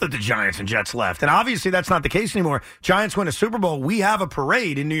pissed off that the Giants and Jets left. And obviously that's not the case anymore. Giants win a Super Bowl. We have a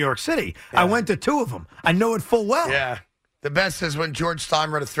parade in New York City. Yeah. I went to 2 of them. I know it full well. Yeah. The best is when George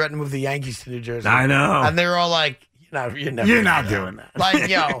Steinbrenner threatened to move the Yankees to New Jersey. I know. And they were all like, you're not doing that.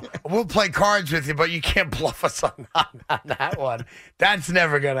 Like, we'll play cards with you, but you can't bluff us on that one. That's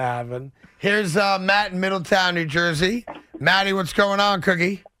never going to happen. Here's Matt in Middletown, New Jersey. Matty, what's going on,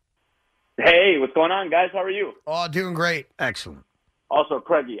 Cookie? Hey, what's going on, guys? How are you? Oh, doing great. Excellent. Also,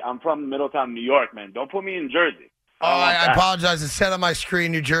 Craigie, I'm from Middletown, New York, man. Don't put me in Jersey. I apologize. It said on my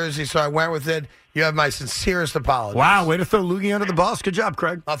screen New Jersey, so I went with it. You have my sincerest apologies. Wow, way to throw Loogie under the bus. Good job,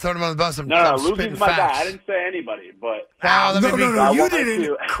 Craig. I'll throw him on the bus. No, Loogie's my guy. I didn't say anybody, but... No, you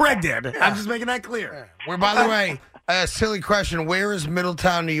didn't. Craig did. Yeah. I'm just making that clear. By the way, a silly question. Where is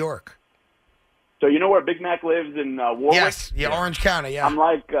Middletown, New York? So you know where Big Mac lives in Warwick? Yes, Orange County, yeah. I'm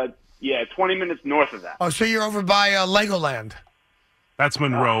like, 20 minutes north of that. Oh, so you're over by Legoland. That's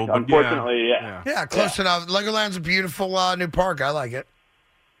Monroe. But unfortunately, yeah. Yeah, close enough. Legoland's a beautiful new park. I like it.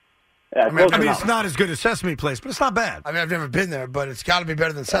 Yeah, I mean, it's not as good as Sesame Place, but it's not bad. I mean, I've never been there, but it's got to be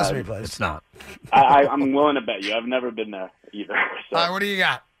better than Sesame Place. It's not. I'm willing to bet you. I've never been there either. So. All right, what do you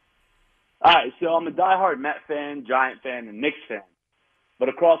got? All right, so I'm a diehard Met fan, Giant fan, and Knicks fan. But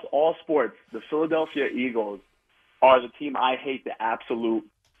across all sports, the Philadelphia Eagles are the team I hate the absolute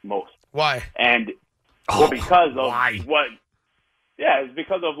most. Why? And because of what? Yeah, it's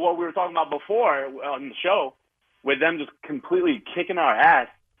because of what we were talking about before on the show, with them just completely kicking our ass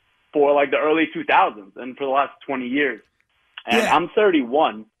for like the early 2000s and for the last 20 years. And I'm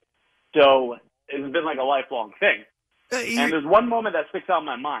 31, so it's been like a lifelong thing. And there's one moment that sticks out in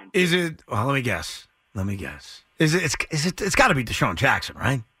my mind. Is it? Well, let me guess. Is it? It's got to be Deshaun Jackson,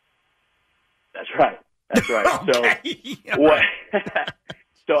 right? That's right. Okay.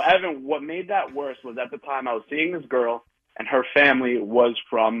 So Evan, what made that worse was at the time I was seeing this girl, and her family was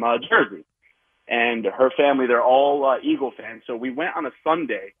from Jersey. And her family, they're all Eagle fans. So we went on a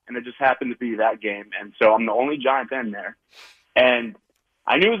Sunday, and it just happened to be that game. And so I'm the only Giant fan there. And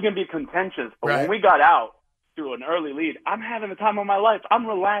I knew it was going to be contentious. But when we got out to an early lead, I'm having the time of my life. I'm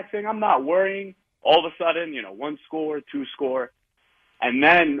relaxing. I'm not worrying. All of a sudden, 1 score, 2 score. And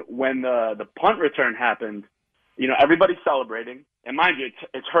then when the punt return happened, everybody's celebrating. And mind you,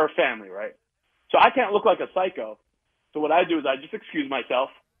 it's her family, right? So I can't look like a psycho. So what I do is I just excuse myself,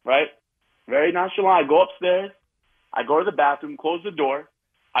 right? Very nonchalant. I go upstairs. I go to the bathroom, close the door.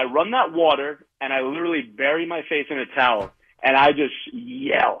 I run that water, and I literally bury my face in a towel. And I just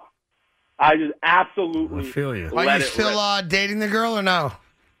yell. I just absolutely I feel you. Are you still dating the girl or no?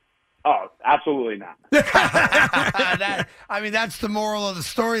 Oh, absolutely not. That's the moral of the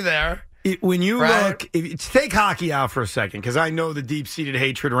story there. When you look, take hockey out for a second, because I know the deep-seated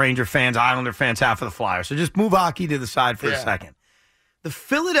hatred Ranger fans, Islander fans have for the Flyers. So just move hockey to the side for a second. The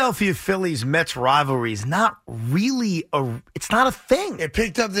Philadelphia Phillies-Mets rivalry is not really it's not a thing. It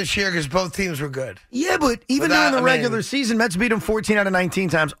picked up this year because both teams were good. Yeah, but during the regular season, Mets beat them 14 out of 19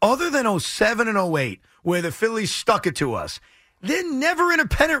 times. Other than 07 and 08, where the Phillies stuck it to us, they're never in a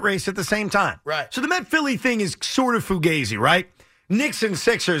pennant race at the same time. Right. So the Met-Philly thing is sort of fugazi, right? Knicks and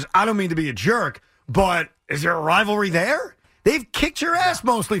Sixers, I don't mean to be a jerk, but is there a rivalry there? They've kicked your ass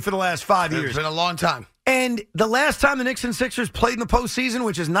mostly for the last 5 years. It's been a long time. And the last time the Knicks and Sixers played in the postseason,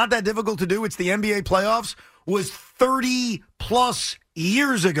 which is not that difficult to do, it's the NBA playoffs, was 30-plus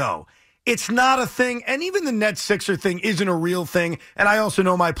years ago. It's not a thing. And even the Nets-Sixer thing isn't a real thing. And I also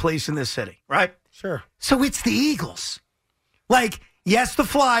know my place in this city, right? Sure. So it's the Eagles. Like, yes, the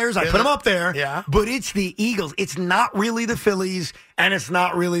Flyers, I put them up there, but it's the Eagles. It's not really the Phillies, and it's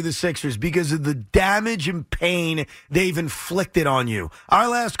not really the Sixers because of the damage and pain they've inflicted on you. Our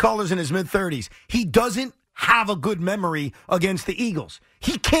last caller's in his mid-30s. He doesn't have a good memory against the Eagles.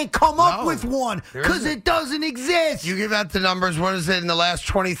 He can't come up with one because it doesn't exist. You give out the numbers. What is it in the last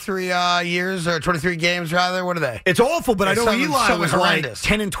 23 years or 23 games, rather? What are they? It's awful, but I know Eli was horrendous.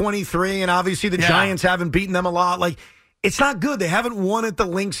 like 10-23, and obviously the Giants haven't beaten them a lot. Like, it's not good. They haven't won at the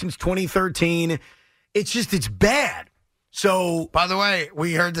Link since 2013. It's bad. So, by the way,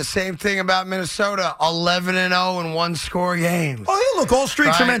 we heard the same thing about Minnesota, 11-0 in one-score games. Oh, yeah, look, all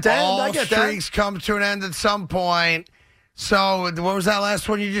streaks are meant to end. I get that. All streaks come to an end at some point. So, what was that last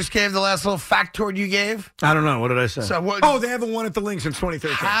one you just gave, the last little factoid you gave? I don't know. What did I say? So they haven't won at the Link since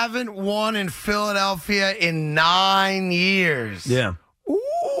 2013. Haven't won in Philadelphia in 9 years. Yeah.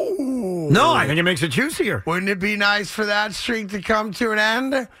 Ooh. No, I think it makes it juicier. Wouldn't it be nice for that streak to come to an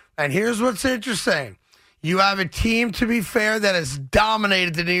end? And here's what's interesting. You have a team, to be fair, that has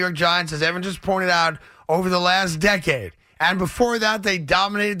dominated the New York Giants, as Evan just pointed out, over the last decade. And before that, they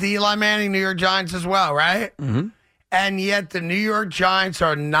dominated the Eli Manning New York Giants as well, right? Mm-hmm. And yet the New York Giants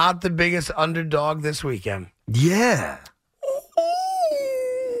are not the biggest underdog this weekend. Yeah.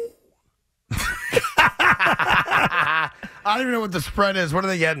 I don't even know what the spread is. What are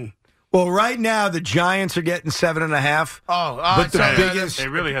they getting? Well, right now, the Giants are getting 7.5. But the biggest... It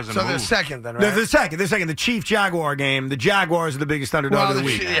really hasn't moved. moved. So they're second then, right? No, they're second. The Chiefs-Jaguar game. The Jaguars are the biggest underdog of the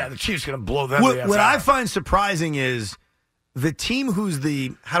week. Yeah, the Chiefs going to blow them. What I find surprising is the team who's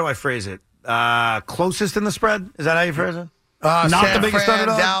the, how do I phrase it, closest in the spread? Is that how you phrase it? Not San the biggest Fran,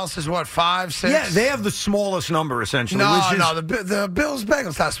 underdog? Dallas is what, 5, 6? Yeah, they have the smallest number, essentially. No, the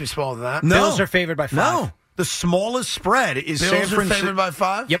Bills-Bengals has to be smaller than that. No. Bills are favored by 5. No. The smallest spread is Bills San Francisco. Are favored by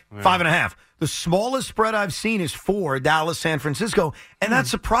 5? Yep. 5.5. The smallest spread I've seen is 4, Dallas, San Francisco. And that's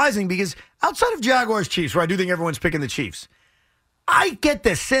surprising because outside of Jaguars, Chiefs, where I do think everyone's picking the Chiefs, I get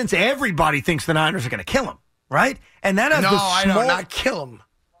the sense everybody thinks the Niners are going to kill them, right? And that has I know, not kill them.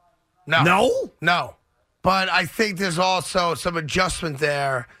 No. But I think there's also some adjustment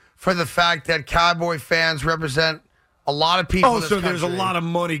there for the fact that Cowboy fans represent a lot of people in this country. There's a lot of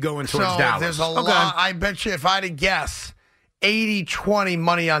money going towards Dallas. There's a lot. I bet you if I had to guess, 80-20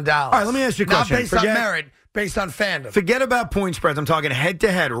 money on Dallas. All right, let me ask you a question. Not based on merit, based on fandom. Forget about point spreads. I'm talking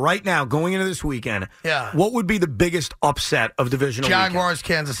head-to-head right now going into this weekend. Yeah. What would be the biggest upset of divisional Jaguars,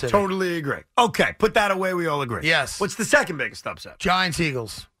 weekend? Kansas City. Totally agree. Okay, put that away. We all agree. Yes. What's the second biggest upset? Giants,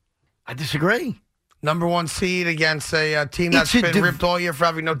 Eagles. I disagree. Number 1 seed against a team that's been ripped all year for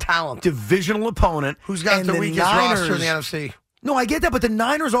having no talent. Divisional opponent. Who's got the weakest roster in the NFC? No, I get that, but the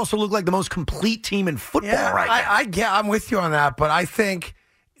Niners also look like the most complete team in football right now. I'm with you on that, but I think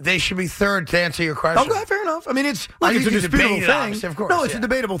they should be third to answer your question. Okay, fair enough. I mean, it's a disputable thing. Of course, no, it's a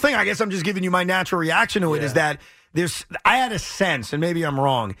debatable thing. I guess I'm just giving you my natural reaction to it is that I had a sense, and maybe I'm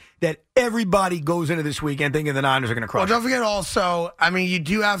wrong, that everybody goes into this weekend thinking the Niners are going to crush. Well, don't forget also, I mean, you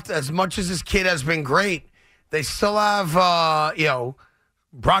do have to, as much as this kid has been great, they still have,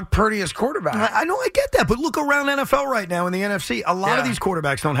 Brock Purdy as quarterback. I know, I get that, but look around NFL right now in the NFC. A lot of these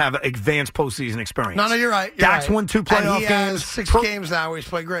quarterbacks don't have advanced postseason experience. No, you're right. Dak's won 2 playoff and he games. Has 6 games now where he's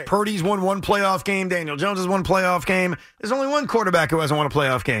played great. Purdy's won 1 playoff game. Daniel Jones has won playoff game. There's only one quarterback who hasn't won a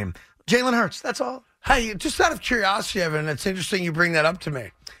playoff game. Jalen Hurts, that's all. Hey, just out of curiosity, Evan, it's interesting you bring that up to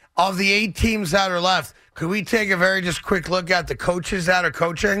me. Of the 8 teams that are left, could we take a very just quick look at the coaches that are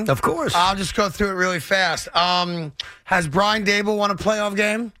coaching? Of course. I'll just go through it really fast. Has Brian Dable won a playoff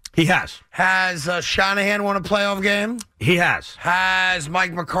game? He has. Has Shanahan won a playoff game? He has. Has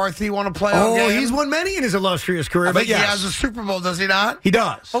Mike McCarthy won a playoff game? Oh, he's won many in his illustrious career. But he has a Super Bowl, does he not? He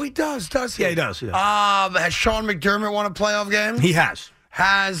does. Oh, he does he? Yeah, he does. Has Sean McDermott won a playoff game? He has.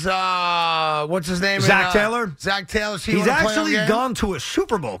 Has, what's his name? Zach Taylor? Zach Taylor. He's actually gone to a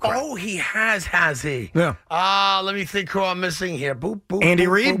Super Bowl. Craig. Oh, he has he? Yeah. Let me think who I'm missing here. Andy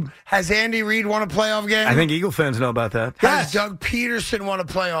Reid? Boop. Has Andy Reid won a playoff game? I think Eagle fans know about that. Has Doug Peterson won a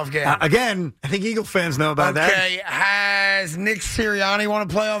playoff game? Again, I think Eagle fans know about that. Okay. Has Nick Sirianni won a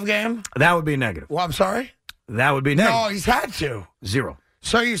playoff game? That would be negative. Well, I'm sorry? That would be negative. No, he's had to. 0.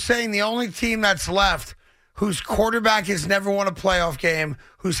 So you're saying the only team that's left whose quarterback has never won a playoff game,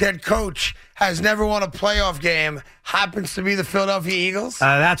 whose head coach has never won a playoff game, happens to be the Philadelphia Eagles?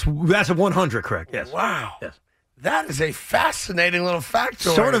 That's a 100, correct? Yes. Wow. Yes. That is a fascinating little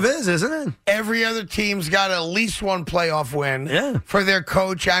factoid. Sort of is, isn't it? Every other team's got at least one playoff win for their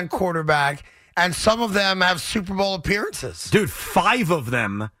coach and quarterback, and some of them have Super Bowl appearances. Dude, 5 of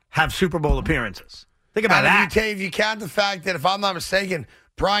them have Super Bowl appearances. Think about that. If you count the fact that, if I'm not mistaken,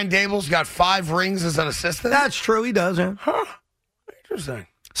 Brian Dable's got 5 rings as an assistant. That's true. He does, yeah. Huh. Interesting.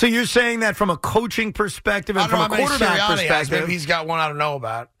 So you're saying that from a coaching perspective and from a quarterback perspective, maybe he's got one I don't know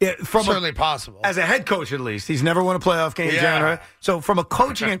about. Yeah, certainly possible. As a head coach, at least, he's never won a playoff game. Right? So from a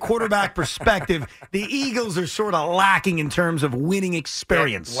coaching and quarterback perspective, the Eagles are sort of lacking in terms of winning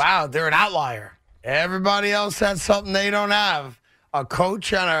experience. Wow, they're an outlier. Everybody else has something they don't have. A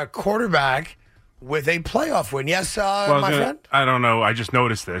coach and a quarterback with a playoff win. Yes, my friend? I don't know. I just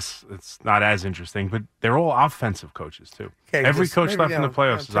noticed this. It's not as interesting, but they're all offensive coaches, too. Okay, every coach left in the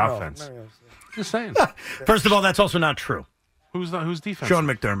playoffs is offense. Just saying. First of all, that's also not true. Who's defense? Sean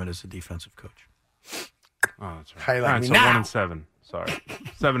McDermott is a defensive coach. Oh, that's right. How you like me so now? 1-7. Sorry.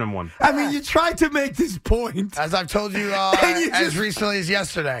 7-1. I mean, you tried to make this point. As I've told you as recently as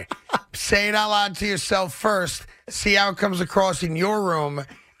yesterday, say it out loud to yourself first, see how it comes across in your room,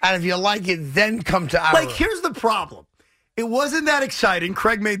 and if you like it, then come to our room. Here's the problem. It wasn't that exciting.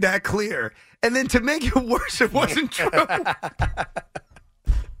 Craig made that clear. And then to make it worse, it wasn't true.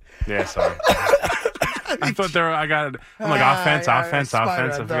 Yeah, sorry. I thought I'm like offense. I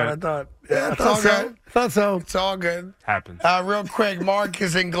thought. Yeah, it's all good. Thought so. It's all good. Happens. Real quick, Mark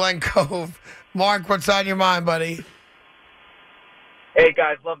is in Glen Cove. Mark, what's on your mind, buddy? Hey,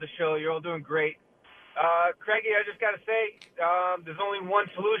 guys. Love the show. You're all doing great. Craigie, I just got to say, there's only one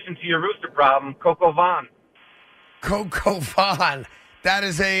solution to your rooster problem, Coco Vaughn. Coco Vaughn. That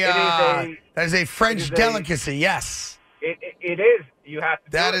is a French delicacy, yes. It is. You have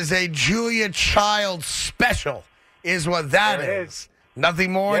to That is a Julia Child special, is what that is.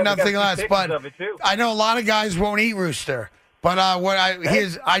 Nothing more, nothing less. But I know a lot of guys won't eat rooster. But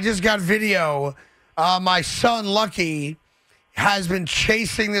I just got video. My son, Lucky, has been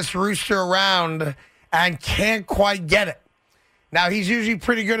chasing this rooster around and can't quite get it. Now, he's usually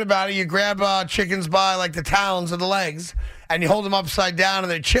pretty good about it. You grab chickens by, like, the talons of the legs, and you hold them upside down,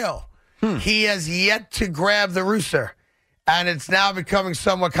 and they chill. He has yet to grab the rooster, and it's now becoming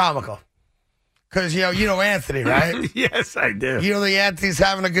somewhat comical. Because, you know Anthony, right? Yes, I do. You know Anthony's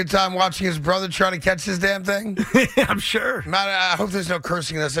having a good time watching his brother try to catch this damn thing? I'm sure. I hope there's no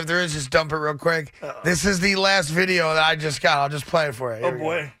cursing in this. If there is, just dump it real quick. This is the last video that I just got. I'll just play it for you. Oh,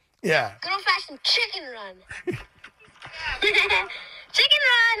 boy. Go. Yeah. Good old-fashioned chicken run. Chicken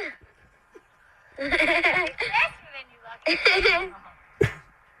run.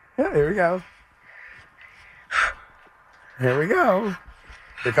 Yeah, here we go. Here we go.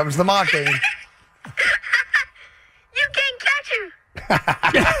 Here comes the mocking. You can't catch him.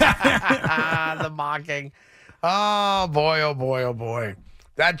 The mocking. Oh, boy, oh, boy, oh, boy.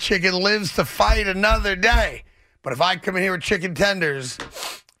 That chicken lives to fight another day. But if I come in here with chicken tenders,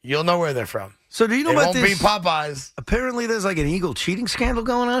 you'll know where they're from. So do you know about this? It won't be Popeyes. Apparently there's like an Eagle cheating scandal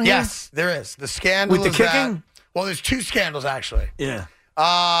going on here? Yes, there is. The scandal with the kicking? Well, there's two scandals, actually. Yeah.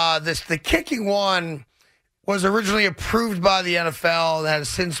 The kicking one was originally approved by the NFL and has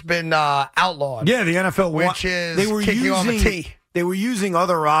since been outlawed. Yeah, the NFL, which is kicking off a tee. They were using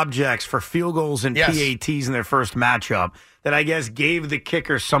other objects for field goals and PATs in their first matchup that I guess gave the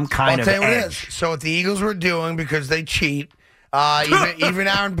kicker some kind of edge. I'll tell you what it is. So what the Eagles were doing, because they cheat, even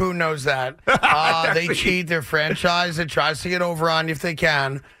Aaron Boone knows that. They cheat. Their franchise that tries to get over on you if they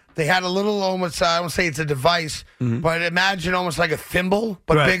can. They had a little almost, I won't say it's a device, but imagine almost like a thimble,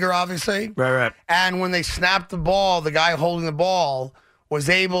 but bigger, obviously. Right. And when they snapped the ball, the guy holding the ball was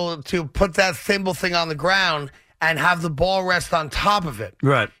able to put that thimble thing on the ground and have the ball rest on top of it.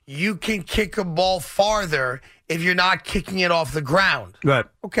 Right. You can kick a ball farther if you're not kicking it off the ground. Right.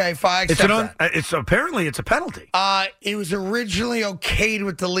 Okay, fine. Apparently it's a penalty. It was originally okayed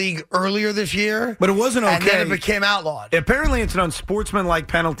with the league earlier this year. But it wasn't okay. And then it became outlawed. Apparently it's an unsportsmanlike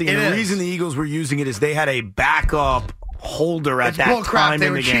penalty. And the reason the Eagles were using it is they had a backup holder at that time in the game. They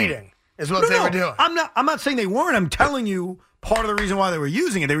were cheating, is what they were doing. I'm not saying they weren't. I'm telling you part of the reason why they were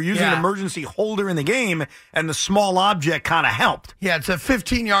using it. They were using an emergency holder in the game, and the small object kind of helped. Yeah, it's a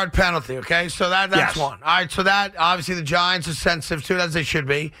 15-yard penalty, okay? So that's one. All right, so that, obviously, the Giants are sensitive to it, as they should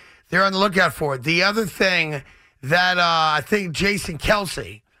be. They're on the lookout for it. The other thing that I think Jason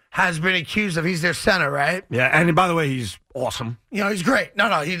Kelce has been accused of, he's their center, right? Yeah, and by the way, he's awesome. You know, he's great. No,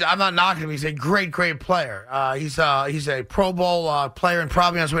 I'm not knocking him. He's a great player. He's a Pro Bowl player and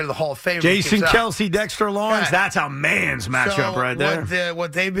probably on his way to the Hall of Fame. Jason Kelce, Dexter Lawrence, that's a man's matchup right there.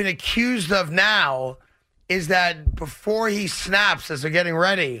 What they've been accused of now is that before he snaps, as they're getting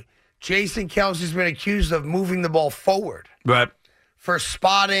ready, Jason Kelce's been accused of moving the ball forward. Right. For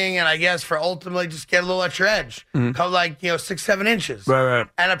spotting and I guess for ultimately just get a little extra edge. Come 6-7 inches. Right.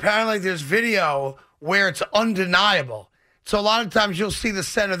 And apparently there's video where it's undeniable. So a lot of times you'll see the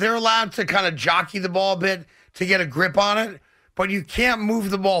center, they're allowed to kind of jockey the ball a bit to get a grip on it. but you can't move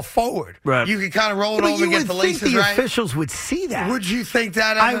the ball forward. Right. You can kind of roll it over and get the laces the right. officials would see that. Would you think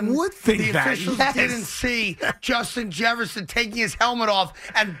that, Evan? I would think the that. officials yes. didn't see Justin Jefferson taking his helmet off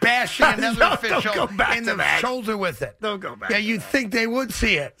and bashing another official in the shoulder with it. Don't go back. Yeah, you'd think they would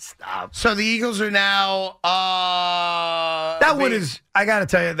see it. Stop. So the Eagles are now. That one is. I got to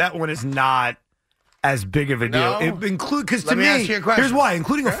tell you, that one is not as big of a deal. No? Because to Let me me, ask you a question. here's why: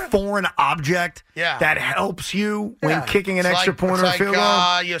 including a foreign object that helps you when kicking an extra point or a field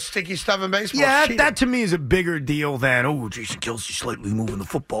goal. Your sticky stuff in baseball. Yeah, that to me is a bigger deal than Jason Kelce slightly moving the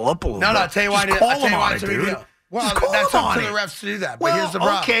football up a little bit. No, I'll tell you why. Just call I'll tell him you why on it's it, a big dude. deal. Well, Just call that's him up on to the it. refs to do that. But Well, here's the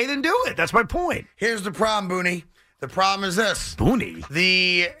problem. okay, then do it. That's my point. Here's the problem, Booney. The problem is this. Booney?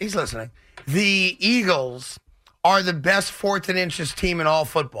 He's listening. The Eagles are the best 4th and inches team in all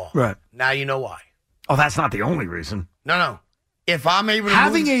football. Right. Now you know why. Oh, that's not the only reason. No. If I'm able to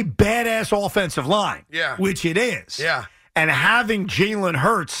having move, a badass offensive line, which it is, and having Jalen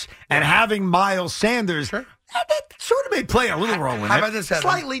Hurts and having Miles Sanders, that sort of may play a little role in it. How about this, Evan?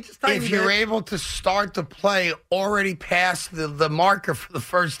 Slightly, just tiny if you're bit. able to start the play already past the marker for the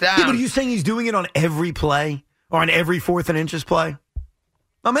first down. Yeah, but are you saying he's doing it on every play or on every 4th and inches play?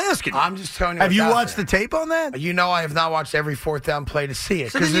 I'm asking. I'm just telling you. Have you what's out watched the tape on that? You know I have not watched every 4th down play to see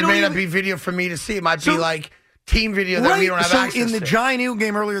it So because then you it may don't not even- be video for me to see. It might be like team video that we don't have access to. So in the Giant Eagle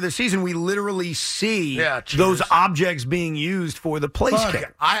game earlier this season, we literally see cheers. those objects being used for the place Look,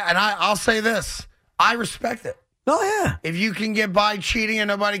 kick. I'll say this. I respect it. Oh, yeah. If you can get by cheating and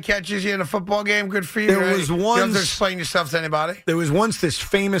nobody catches you in a football game, good for you. There right? was You don't have once- to explain yourself to anybody. There was once this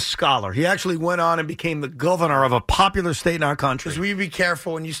famous scholar. He actually went on and became the governor of a popular state in our country. Because will you be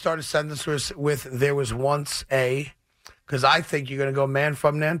careful when you start a sentence with there was once a, because I think you're going to go man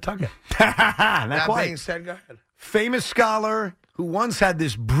from Nantucket. That quite. being said, go ahead. Famous scholar who once had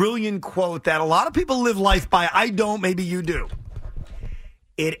this brilliant quote that a lot of people live life by. I don't, maybe you do.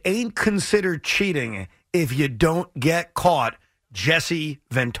 It ain't considered cheating if you don't get caught. Jesse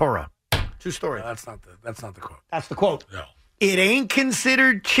Ventura. True story. No, that's not the quote. That's the quote. No. It ain't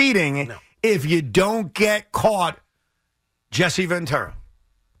considered cheating if you don't get caught. Jesse Ventura.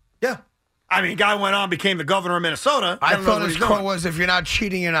 Yeah. I mean, guy went on, became the governor of Minnesota. I don't know thought what his he's quote doing. was, if you're not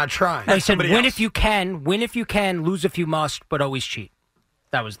cheating, you're not trying. He said, somebody win else. if you can, lose if you must, but always cheat.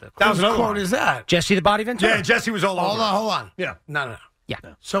 That was the quote. That was another quote one. is that? Jesse the Body Ventura. Yeah, Jesse was all over. Hold on. Yeah. No. Yeah.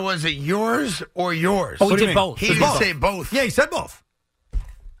 So was it yours or yours? Oh, he What do you did mean? both. He Did didn't both. say both. Yeah, he said both.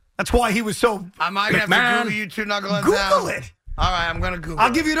 That's why he was so. Am I going to have McMahon. to Google you two knuckleheads Google now? it. All right, I'm going to Google I'll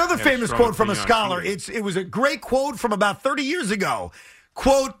it. give you another Yeah, famous strong quote from a opinion on scholar. cheating. It was a great quote from about 30 years ago.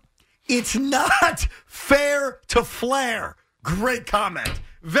 Quote, "It's not fair to flare." Great comment.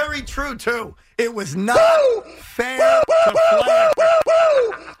 Very true, too. It was not fair to flare.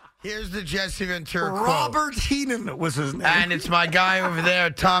 Here's the Jesse Ventura quote. Robert Heenan was his name. And it's my guy over there.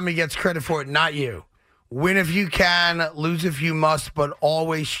 Tommy gets credit for it, not you. Win if you can, lose if you must, but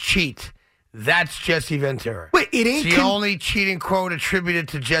always cheat. That's Jesse Ventura. Wait, it ain't It's the only cheating quote attributed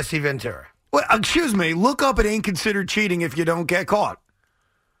to Jesse Ventura. Well, excuse me. Look up. It ain't considered cheating if you don't get caught.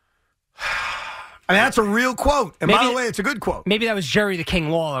 I mean, that's a real quote. And by Maybe- the way, it's a good quote. Maybe that was Jerry the King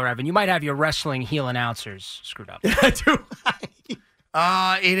Lawler, Evan. You might have your wrestling heel announcers screwed up.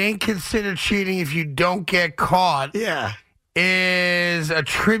 It ain't considered cheating if you don't get caught. Yeah. Is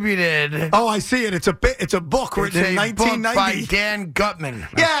attributed. Oh, I see it. It's a book written in It's a book 1990. by Dan Gutman.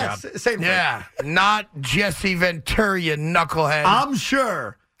 Yes, same thing. Yeah, not Jesse Ventura, you knucklehead. I'm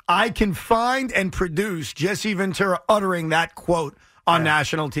sure I can find and produce Jesse Ventura uttering that quote on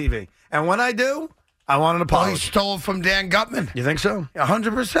national TV. And when I do, I want an Well, he apology. stole it from Dan Gutman. You think so?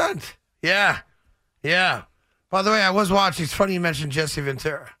 100%. Yeah. By the way, I was watching. It's funny you mentioned Jesse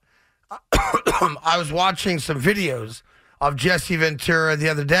Ventura. I was watching some videos of Jesse Ventura the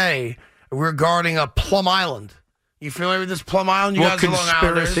other day regarding a Plum Island. You familiar with this Plum Island? You What guys are Long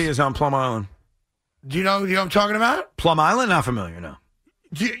conspiracy Islanders. is on Plum Island? Do you know what I'm talking about? Plum Island? Not familiar, no.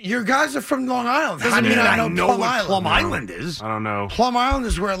 Your guys are from Long Island. Doesn't How do you mean not I know Plum what Island? Plum Island is. I don't know. Plum Island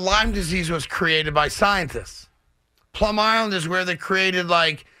is where Lyme disease was created by scientists. Plum Island is where they created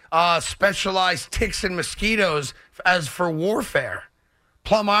specialized ticks and mosquitoes as for warfare.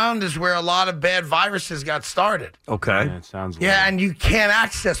 Plum Island is where a lot of bad viruses got started. Okay. Yeah, it sounds like Yeah, and you can't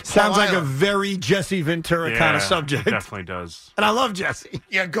access Plum Sounds like a Island. very Jesse Ventura kind of subject. It definitely does. And I love Jesse.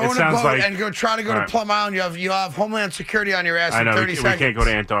 Yeah, go It on a sounds boat like- and try to go All to right. Plum Island. You have Homeland Security on your ass I in know 30 we seconds. can't go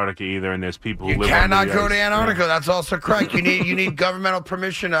to Antarctica either, and there's people who You live cannot under the go to ice. Antarctica. That's also correct. You need governmental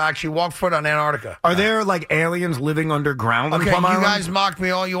permission to actually walk foot on Antarctica. Are there aliens living underground on Okay, Plum you Island? guys mock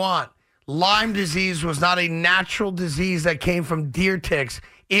me all you want. Lyme disease was not a natural disease that came from deer ticks.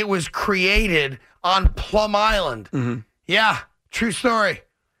 It was created on Plum Island. Mm-hmm. Yeah, true story.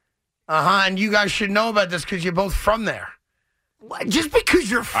 And you guys should know about this because you're both from there. Just because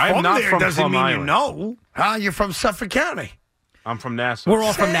you're from there doesn't mean you know. You're from Suffolk County. I'm from Nassau. We're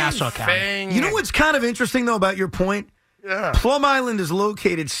all from Nassau County. You know what's kind of interesting, though, about your point? Yeah. Plum Island is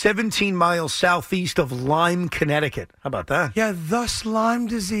located 17 miles southeast of Lyme, Connecticut. How about that? Yeah, thus Lyme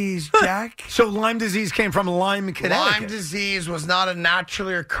disease, Jack. So Lyme disease came from Lyme, Connecticut. Lyme disease was not a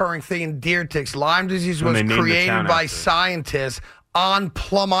naturally occurring thing in deer ticks. Lyme disease was When they named the created town by after it. scientists on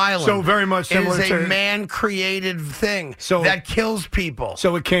Plum Island. So very much similar It is to- a man-created thing So- that kills people.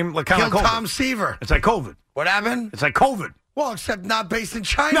 So it came like kind of Killed like COVID. Tom Seaver. It's like COVID. What happened? It's like COVID. Well, except not based in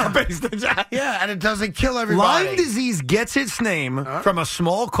China. Not based in China. Yeah, and it doesn't kill everybody. Lyme disease gets its name from a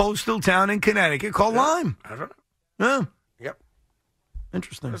small coastal town in Connecticut called Lyme. I don't know. Yeah. Yep.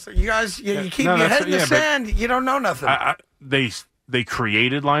 Interesting. You guys, you keep No, your that's- head in the yeah, but- sand. You don't know nothing. They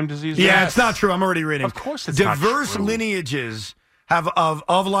created Lyme disease? Yeah, it's not true. I'm already reading. Of course it's not diverse true. lineages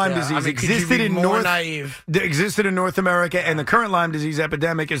of Lyme Yeah, disease I mean, could you existed be in more naive? existed in North America, and the current Lyme disease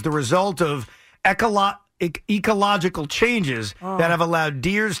epidemic is the result of ecological changes that have allowed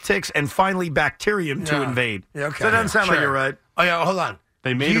deers, ticks, and finally bacterium to Yeah. invade. Yeah, okay. So it doesn't sound like Sure. you're right. Oh, yeah, hold on.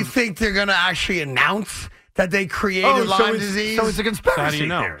 They made Do you him- think they're going to actually announce that they created Lyme disease? So it's a conspiracy How do you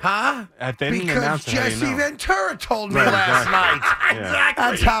know? theory. Huh? They didn't Because announce it, how do you Jesse know? Ventura told me Right, last exactly. night. Yeah.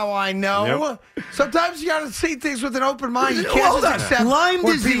 That's how I know. Sometimes you got to see things with an open mind. You Well, can't hold just on. accept Lyme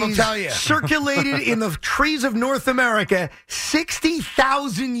what disease people tell you. circulated in the trees of North America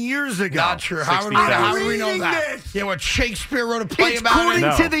 60,000 years ago. Not true. How would we know that? Yeah, what Shakespeare wrote a play It's about according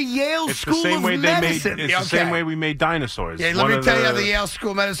it? to the Yale It's School the same of way they made. Medicine. It's the same way we made dinosaurs. Yeah, let One me of tell you how the Yale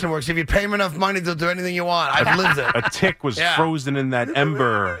School of Medicine works. If you pay them enough money, they'll do anything you want. I've lived it. A tick was Yeah. frozen in that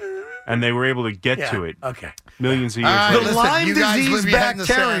ember, and they were able to get to it. Okay. Millions of years All right, later. The listen, Lyme you guys disease live your head in the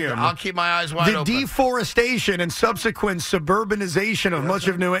sand. bacterium. I'll keep my eyes wide The open. deforestation and subsequent suburbanization of much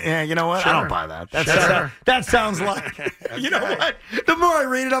of New England. Yeah, you know what? I Sure. don't buy that. Sure. That sounds like, you know what? The more I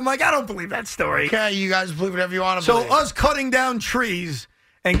read it, I'm like, I don't believe that story. Okay, you guys believe whatever you want to So believe. us cutting down trees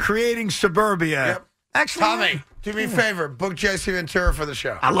and creating suburbia. Yep. Actually, Tommy, do me a favor. Book Jesse Ventura for the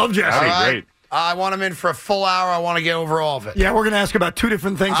show. I love Jesse. All right? Great. I want him in for a full hour. I want to get over all of it. Yeah, we're going to ask about two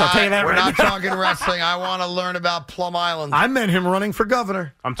different things. I'll tell you that We're right not now. talking wrestling. I want to learn about Plum Island. I meant him running for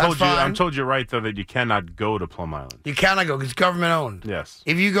governor. I'm That's told fine. you right though that you cannot go to Plum Island. You cannot go because it's government owned. Yes.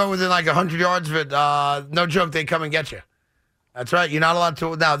 If you go within like 100 yards of it, no joke, they come and get you. That's right. You're not allowed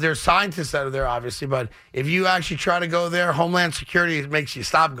to. Now, there's scientists that are there, obviously, but if you actually try to go there, Homeland Security makes you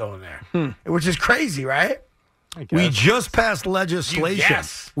stop going there, which is crazy, right? We just passed legislation.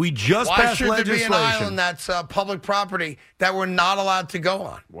 Yes. We just Why passed should there be an legislation. island that's public property that we're not allowed to go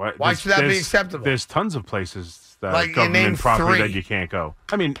on? What? Why should that be acceptable? There's tons of places that Like, are you name government property 3. that you can't go.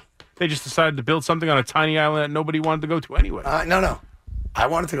 I mean, they just decided to build something on a tiny island that nobody wanted to go to anyway. No. I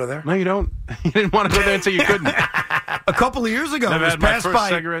wanted to go there. No, you don't. You didn't want to go there until you couldn't. A couple of years ago, Never it was had my passed first by.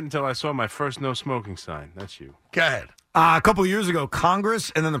 cigarette until I saw my first no smoking sign. That's you. Go ahead. A couple of years ago,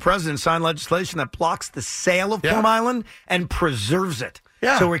 Congress and then the president signed legislation that blocks the sale of Plum Island and preserves it.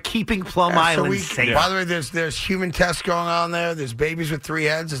 Yeah. So we're keeping Plum Island safe. By the way, there's human tests going on there. There's babies with 3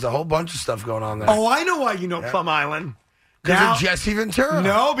 heads. There's a whole bunch of stuff going on there. Oh, I know why you know Plum Island. Because Now- of Jesse Ventura.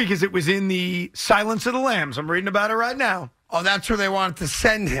 No, because it was in the Silence of the Lambs. I'm reading about it right now. Oh, that's where they wanted to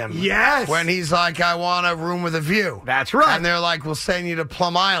send him. Yes. When he's like, I want a room with a view. That's right. And they're like, we'll send you to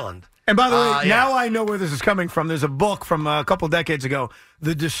Plum Island. And by the way, yeah. now I know where this is coming from. There's a book from a couple decades ago,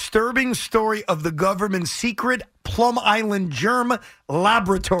 The Disturbing Story of the Government's Secret Plum Island Germ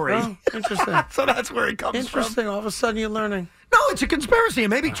Laboratory. Oh, interesting. So that's where it comes Interesting. All of a sudden you're learning. No, it's a conspiracy. It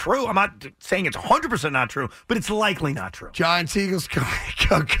may be true. I'm not saying it's 100% not true, but it's likely not true. Giants Eagles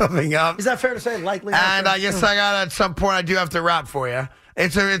coming up. Is that fair to say? Likely not And true? I guess I got at some point I do have to wrap for you.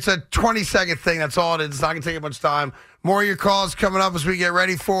 It's a 20-second thing. That's all it is. It's not going to take much time. More of your calls coming up as we get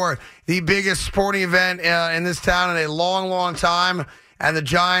ready for the biggest sporting event in this town in a long, long time. And the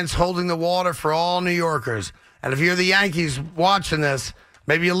Giants holding the water for all New Yorkers. And if you're the Yankees watching this,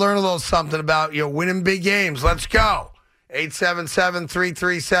 maybe you learn a little something about winning big games. Let's go.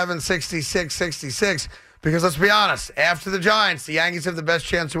 877-337-6666. Because let's be honest, after the Giants, the Yankees have the best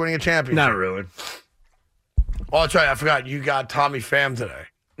chance of winning a championship. Not really. Oh, that's right. I forgot. You got Tommy Pham today.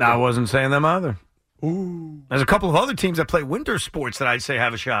 No, I wasn't saying them either. Ooh. There's a couple of other teams that play winter sports that I'd say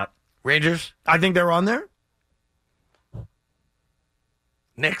have a shot. Rangers? I think they're on there.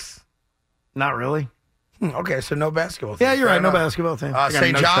 Knicks? Not really. Okay, so no basketball. Yeah, team. you're Fair right. No enough. basketball team.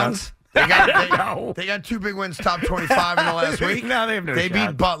 St. John's? They No. got 2 big wins, top 25 in the last week. No, they have no They shot.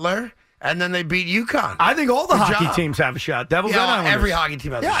 beat Butler, and then they beat UConn. I think all the Good hockey job. teams have a shot. Devils Yeah, and Islanders. every hockey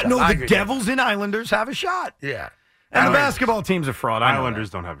team has a shot. No, I the agree. Devils and Islanders have a shot. Yeah. And the basketball team's a fraud. I know Islanders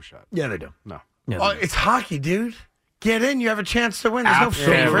that. don't have a shot. Yeah, they do. No. Yeah, Oh, it's hockey, dude. Get in. You have a chance to win. There's no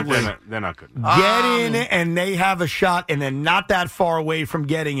favorites. They're not good. Get in, and they have a shot, and they're not that far away from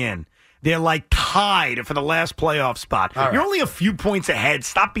getting in. They're like tied for the last playoff spot. All right. You're only a few points ahead.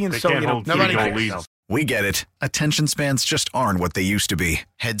 Stop being so, nobody cares. We get it. Attention spans just aren't what they used to be.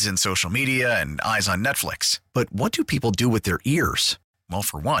 Heads in social media and eyes on Netflix. But what do people do with their ears? Well,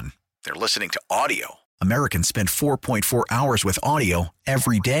 for one, they're listening to audio. Americans spend 4.4 hours with audio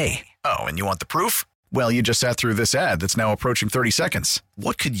every day. Oh, and you want the proof? Well, you just sat through this ad that's now approaching 30 seconds.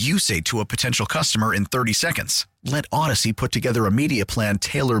 What could you say to a potential customer in 30 seconds? Let Odyssey put together a media plan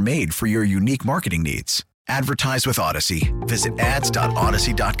tailor-made for your unique marketing needs. Advertise with Odyssey. Visit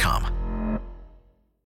ads.odyssey.com.